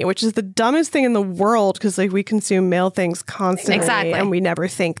for me, which is the dumbest thing in the world because like we consume male things constantly. Exactly. And we never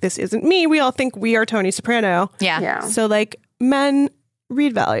think this isn't me. We all think we are Tony Soprano. Yeah. So like men...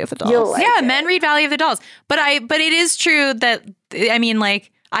 read Valley of the Dolls. Men read Valley of the Dolls. But it is true that, I mean,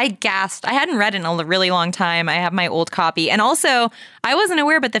 like, I gasped. I hadn't read it in a really long time. I have my old copy. And also, I wasn't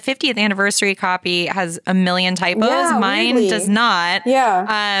aware, but the 50th anniversary copy has a million typos. Yeah, Mine does not.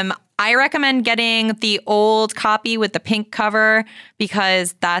 Yeah. I recommend getting the old copy with the pink cover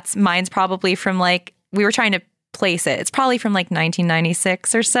because mine's probably from like, we were trying to place it. It's probably from like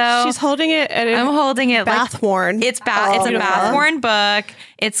 1996 or so. She's holding it at I'm holding it Bathworn. It's a Bathworn book.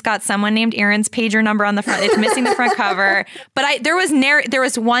 It's got someone named Aaron's pager number on the front. It's missing the front cover. But there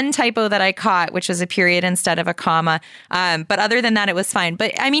was one typo that I caught, which was a period instead of a comma. But other than that, it was fine.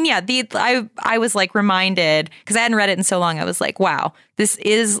 But I mean, yeah, I was like reminded, because I hadn't read it in so long. I was like, wow,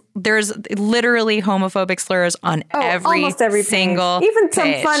 there's literally homophobic slurs on almost every single page. Even some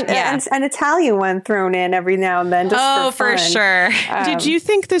page. fun, an Italian one thrown in every now and then. Just for sure. Did you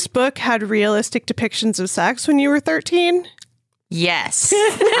think this book had realistic depictions of sex when you were 13? Yes,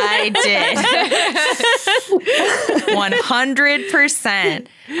 I did. 100%.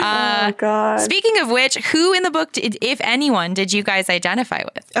 Oh, God. Speaking of which, who in the book, if anyone, did you guys identify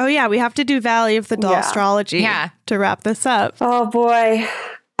with? Oh, yeah. We have to do Valley of the Doll astrology to wrap this up. Oh, boy.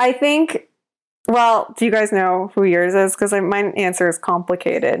 I think... Well, do you guys know who yours is? Because my answer is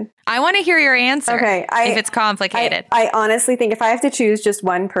complicated. I want to hear your answer. Okay. If it's complicated. I honestly think if I have to choose just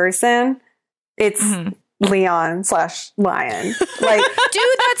one person, it's Leon/Lion. Like, dude,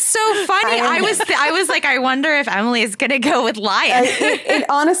 that's so funny. I was like, I wonder if Emily is going to go with Lion. It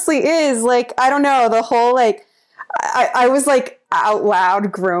honestly is. Like, I don't know. The whole, like, I was like out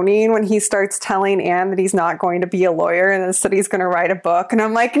loud groaning when he starts telling Anne that he's not going to be a lawyer and instead he's going to write a book. And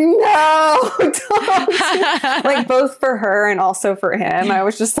I'm like, no, don't. Like, both for her and also for him. I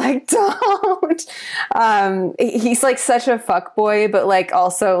was just like, don't. He's like such a fuckboy, but like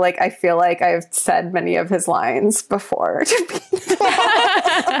also like I feel like I've said many of his lines before to people.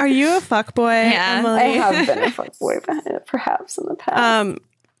 Are you a fuckboy, Emily? I have been a fuckboy perhaps in the past.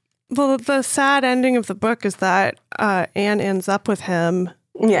 Well, the sad ending of the book is that Anne ends up with him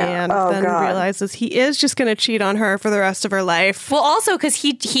and then realizes he is just going to cheat on her for the rest of her life. Well, also because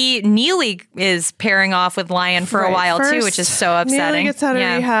he Neely is pairing off with Lion for a while too, which is so upsetting. Neely gets out of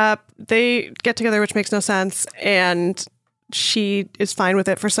rehab. They get together, which makes no sense. And she is fine with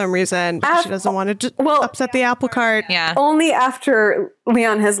it for some reason. She doesn't want to upset the apple cart. Yeah. Only after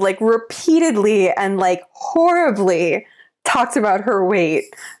Leon has like repeatedly and like horribly talked about her weight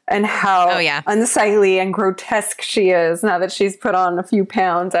and how unsightly and grotesque she is now that she's put on a few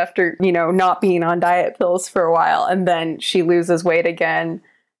pounds after, not being on diet pills for a while. And then she loses weight again,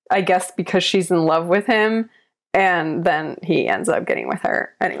 I guess because she's in love with him. And then he ends up getting with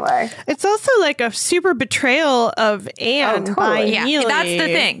her anyway. It's also like a super betrayal of Anne by Neely. That's the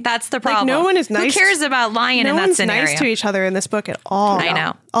thing. That's the problem. Like, no one is nice. Who cares about Lion in that scenario? No one's nice to each other in this book at all. I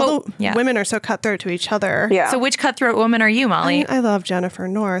know. All the women are so cutthroat to each other. Yeah. So which cutthroat woman are you, Molly? I love Jennifer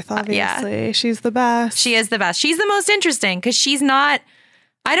North, obviously. She's the best. She is the best. She's the most interesting because she's not,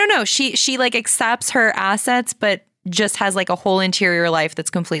 I don't know. She like accepts her assets, but just has like a whole interior life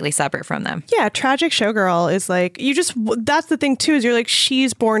that's completely separate from them. Yeah, tragic showgirl is like, that's the thing too, is you're like,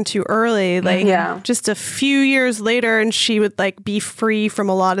 she's born too early. Like, just a few years later and she would like be free from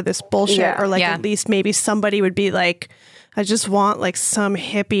a lot of this bullshit. Or like at least maybe somebody would be like, I just want like some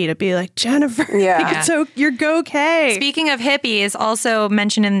hippie to be like, Jennifer, so you're okay. Speaking of hippies, also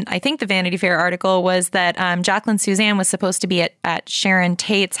mentioned in, I think, the Vanity Fair article was that Jacqueline Suzanne was supposed to be at Sharon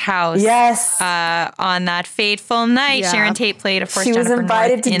Tate's house. Yes. On that fateful night. Yeah. Sharon Tate played, of course, she was Jennifer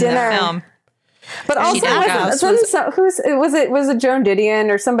invited North to in dinner. the film. But also, was it Joan Didion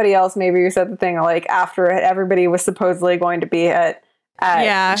or somebody else maybe who said the thing like after everybody was supposedly going to be at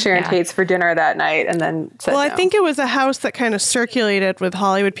Sharon Tate's for dinner that night and then said I think it was a house that kind of circulated with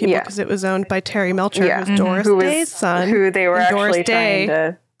Hollywood people because it was owned by Terry Melcher, who's Doris Day's son. Who they were actually trying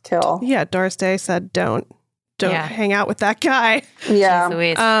to kill. Yeah, Doris Day said, don't hang out with that guy. Yeah.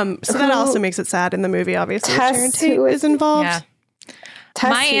 So that also makes it sad in the movie, obviously. Sharon Tate is involved. Yeah.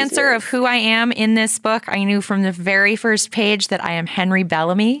 My answer of who I am in this book, I knew from the very first page that I am Henry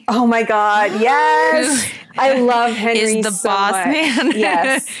Bellamy. Oh my God, yes! I love Henry is the so boss much. man.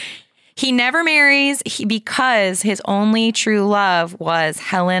 Yes. He never marries because his only true love was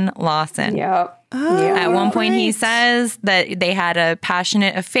Helen Lawson. Yep. At one point he says that they had a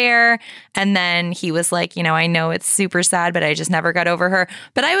passionate affair and then he was like, I know it's super sad, but I just never got over her.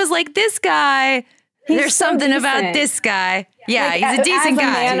 But I was like, this guy... There's so something decent. about this guy. Yeah, like, he's a decent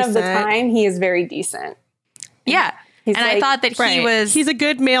guy. As a man of the time, he is very decent. Yeah. He's and I thought that he was... He's a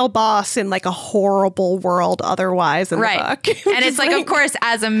good male boss in like a horrible world otherwise in the book. And it's like, of course,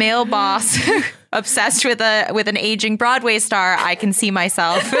 as a male boss obsessed with an aging Broadway star, I can see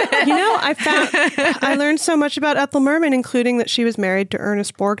myself. I learned so much about Ethel Merman, including that she was married to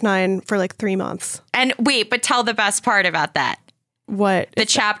Ernest Borgnine for like 3 months. And wait, but tell the best part about that. What? The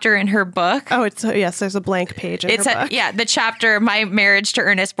chapter in her book. Oh, yes, there's a blank page in her book. Yeah, the chapter, My Marriage to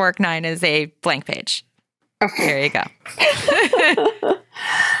Ernest Borgnine, is a blank page. There you go.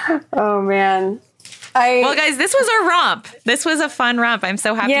 Oh, man. Well, guys, this was a romp. This was a fun romp. I'm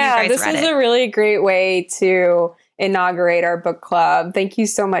so happy you guys read it. Yeah, this was a really great way to inaugurate our book club. Thank you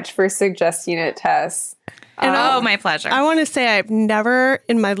so much for suggesting it, Tess. And my pleasure. I want to say I've never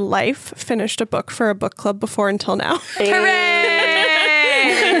in my life finished a book for a book club before until now. Hooray!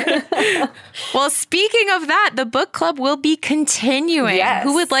 Well, speaking of that, the book club will be continuing. Yes.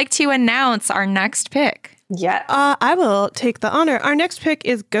 Who would like to announce our next pick? Yeah. I will take the honor. Our next pick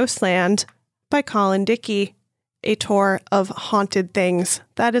is Ghostland by Colin Dickey, a tour of haunted things.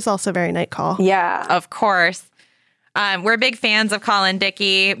 That is also very Night Call. Yeah. Of course. We're big fans of Colin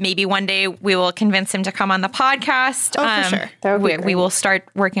Dickey. Maybe one day we will convince him to come on the podcast. Oh, for sure. That would be great. We will start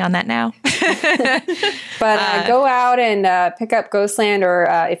working on that now. But go out and pick up Ghostland, or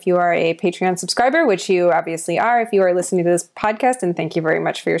if you are a Patreon subscriber, which you obviously are, if you are listening to this podcast, and thank you very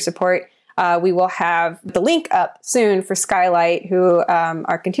much for your support. We will have the link up soon for Skylight, who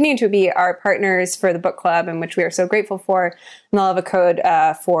are continuing to be our partners for the book club, and which we are so grateful for. And they'll have a code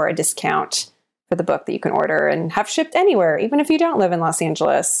for a discount for the book that you can order and have shipped anywhere, even if you don't live in Los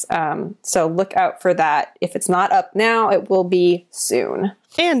Angeles. So look out for that. If it's not up now, it will be soon.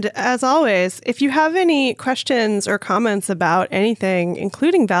 And as always, if you have any questions or comments about anything,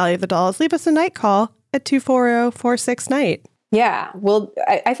 including Valley of the Dolls, leave us a night call at 240-46-NIGHT. Yeah. Well,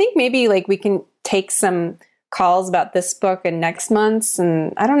 I think maybe like we can take some calls about this book and next month's,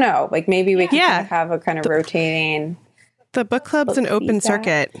 and I don't know, like maybe we can kind of have a kind of rotating. The book club's an open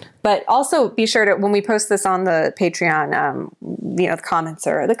circuit. But also be sure to, when we post this on the Patreon,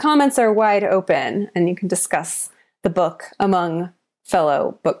 the comments are wide open, and you can discuss the book among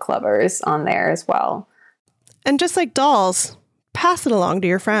fellow book clubbers on there as well. And just like dolls, pass it along to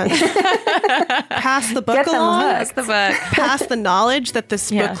your friends. Pass the book along. Pass the book. Pass the knowledge that this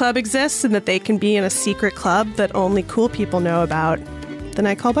book club exists and that they can be in a secret club that only cool people know about. The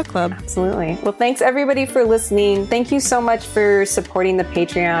Night Call Book Club. Absolutely. Well, thanks everybody for listening. Thank you so much for supporting the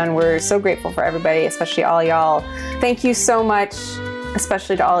Patreon. We're so grateful for everybody, especially all y'all. Thank you so much,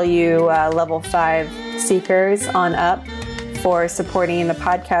 especially to all you level 5 seekers on up, for supporting the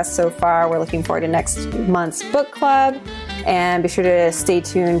podcast so far. We're looking forward to next month's book club. And be sure to stay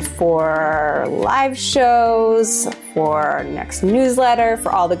tuned for live shows, for our next newsletter,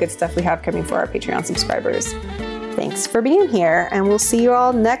 for all the good stuff we have coming for our Patreon subscribers. Thanks for being here, and we'll see you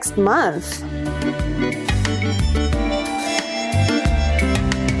all next month.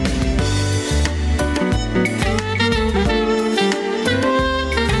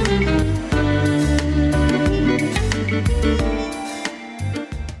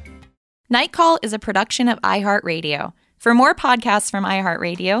 Night Call is a production of iHeartRadio. For more podcasts from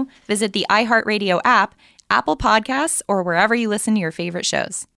iHeartRadio, visit the iHeartRadio app, Apple Podcasts, or wherever you listen to your favorite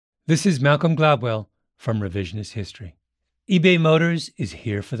shows. This is Malcolm Gladwell from Revisionist History. eBay Motors is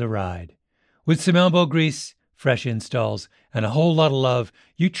here for the ride. With some elbow grease, fresh installs, and a whole lot of love,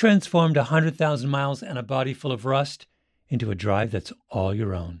 you transformed 100,000 miles and a body full of rust into a drive that's all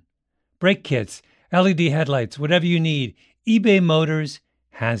your own. Brake kits, LED headlights, whatever you need, eBay Motors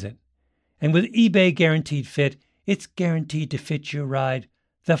has it. And with eBay Guaranteed Fit, it's guaranteed to fit your ride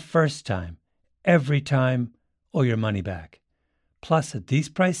the first time, every time, or your money back. Plus, at these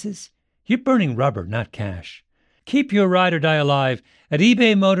prices, you're burning rubber, not cash. Keep your ride or die alive at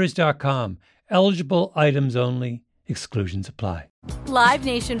ebaymotors.com. Eligible items only. Exclusions apply. Live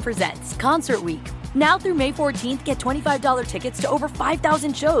Nation presents Concert Week. Now through May 14th, get $25 tickets to over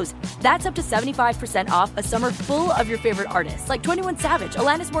 5,000 shows. That's up to 75% off a summer full of your favorite artists like 21 Savage,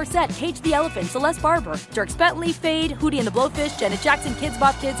 Alanis Morissette, Cage the Elephant, Celeste Barber, Dierks Bentley, Fade, Hootie and the Blowfish, Janet Jackson, Kidz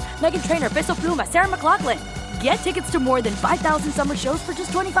Bop Kids, Meghan Trainor, Bissell Pluma, Sarah McLachlan. Get tickets to more than 5,000 summer shows for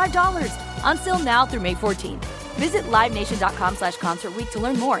just $25. Until now through May 14th. Visit LiveNation.com/Concert Week to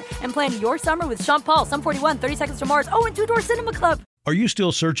learn more and plan your summer with Sean Paul, Sum 41, 30 Seconds to Mars, and Two Door Cinema Club. Are you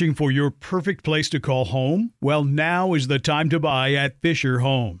still searching for your perfect place to call home? Well, now is the time to buy at Fisher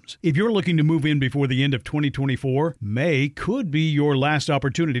Homes. If you're looking to move in before the end of 2024, May could be your last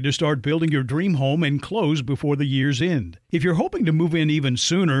opportunity to start building your dream home and close before the year's end. If you're hoping to move in even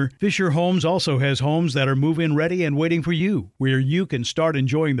sooner, Fisher Homes also has homes that are move-in ready and waiting for you, where you can start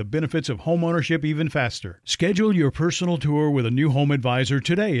enjoying the benefits of homeownership even faster. Schedule your personal tour with a new home advisor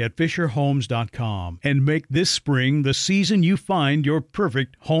today at FisherHomes.com and make this spring the season you find your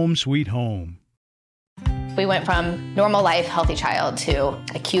perfect home sweet home. We went from normal life, healthy child to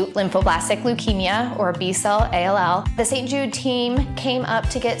acute lymphoblastic leukemia, or B-cell ALL. The St. Jude team came up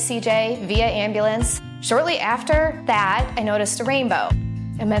to get CJ via ambulance. Shortly after that, I noticed a rainbow.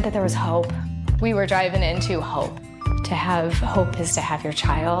 It meant that there was hope. We were driving into hope. To have hope is to have your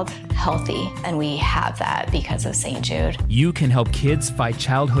child healthy, and we have that because of St. Jude. You can help kids fight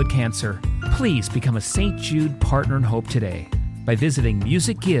childhood cancer. Please become a St. Jude Partner in Hope today by visiting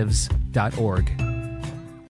musicgives.org.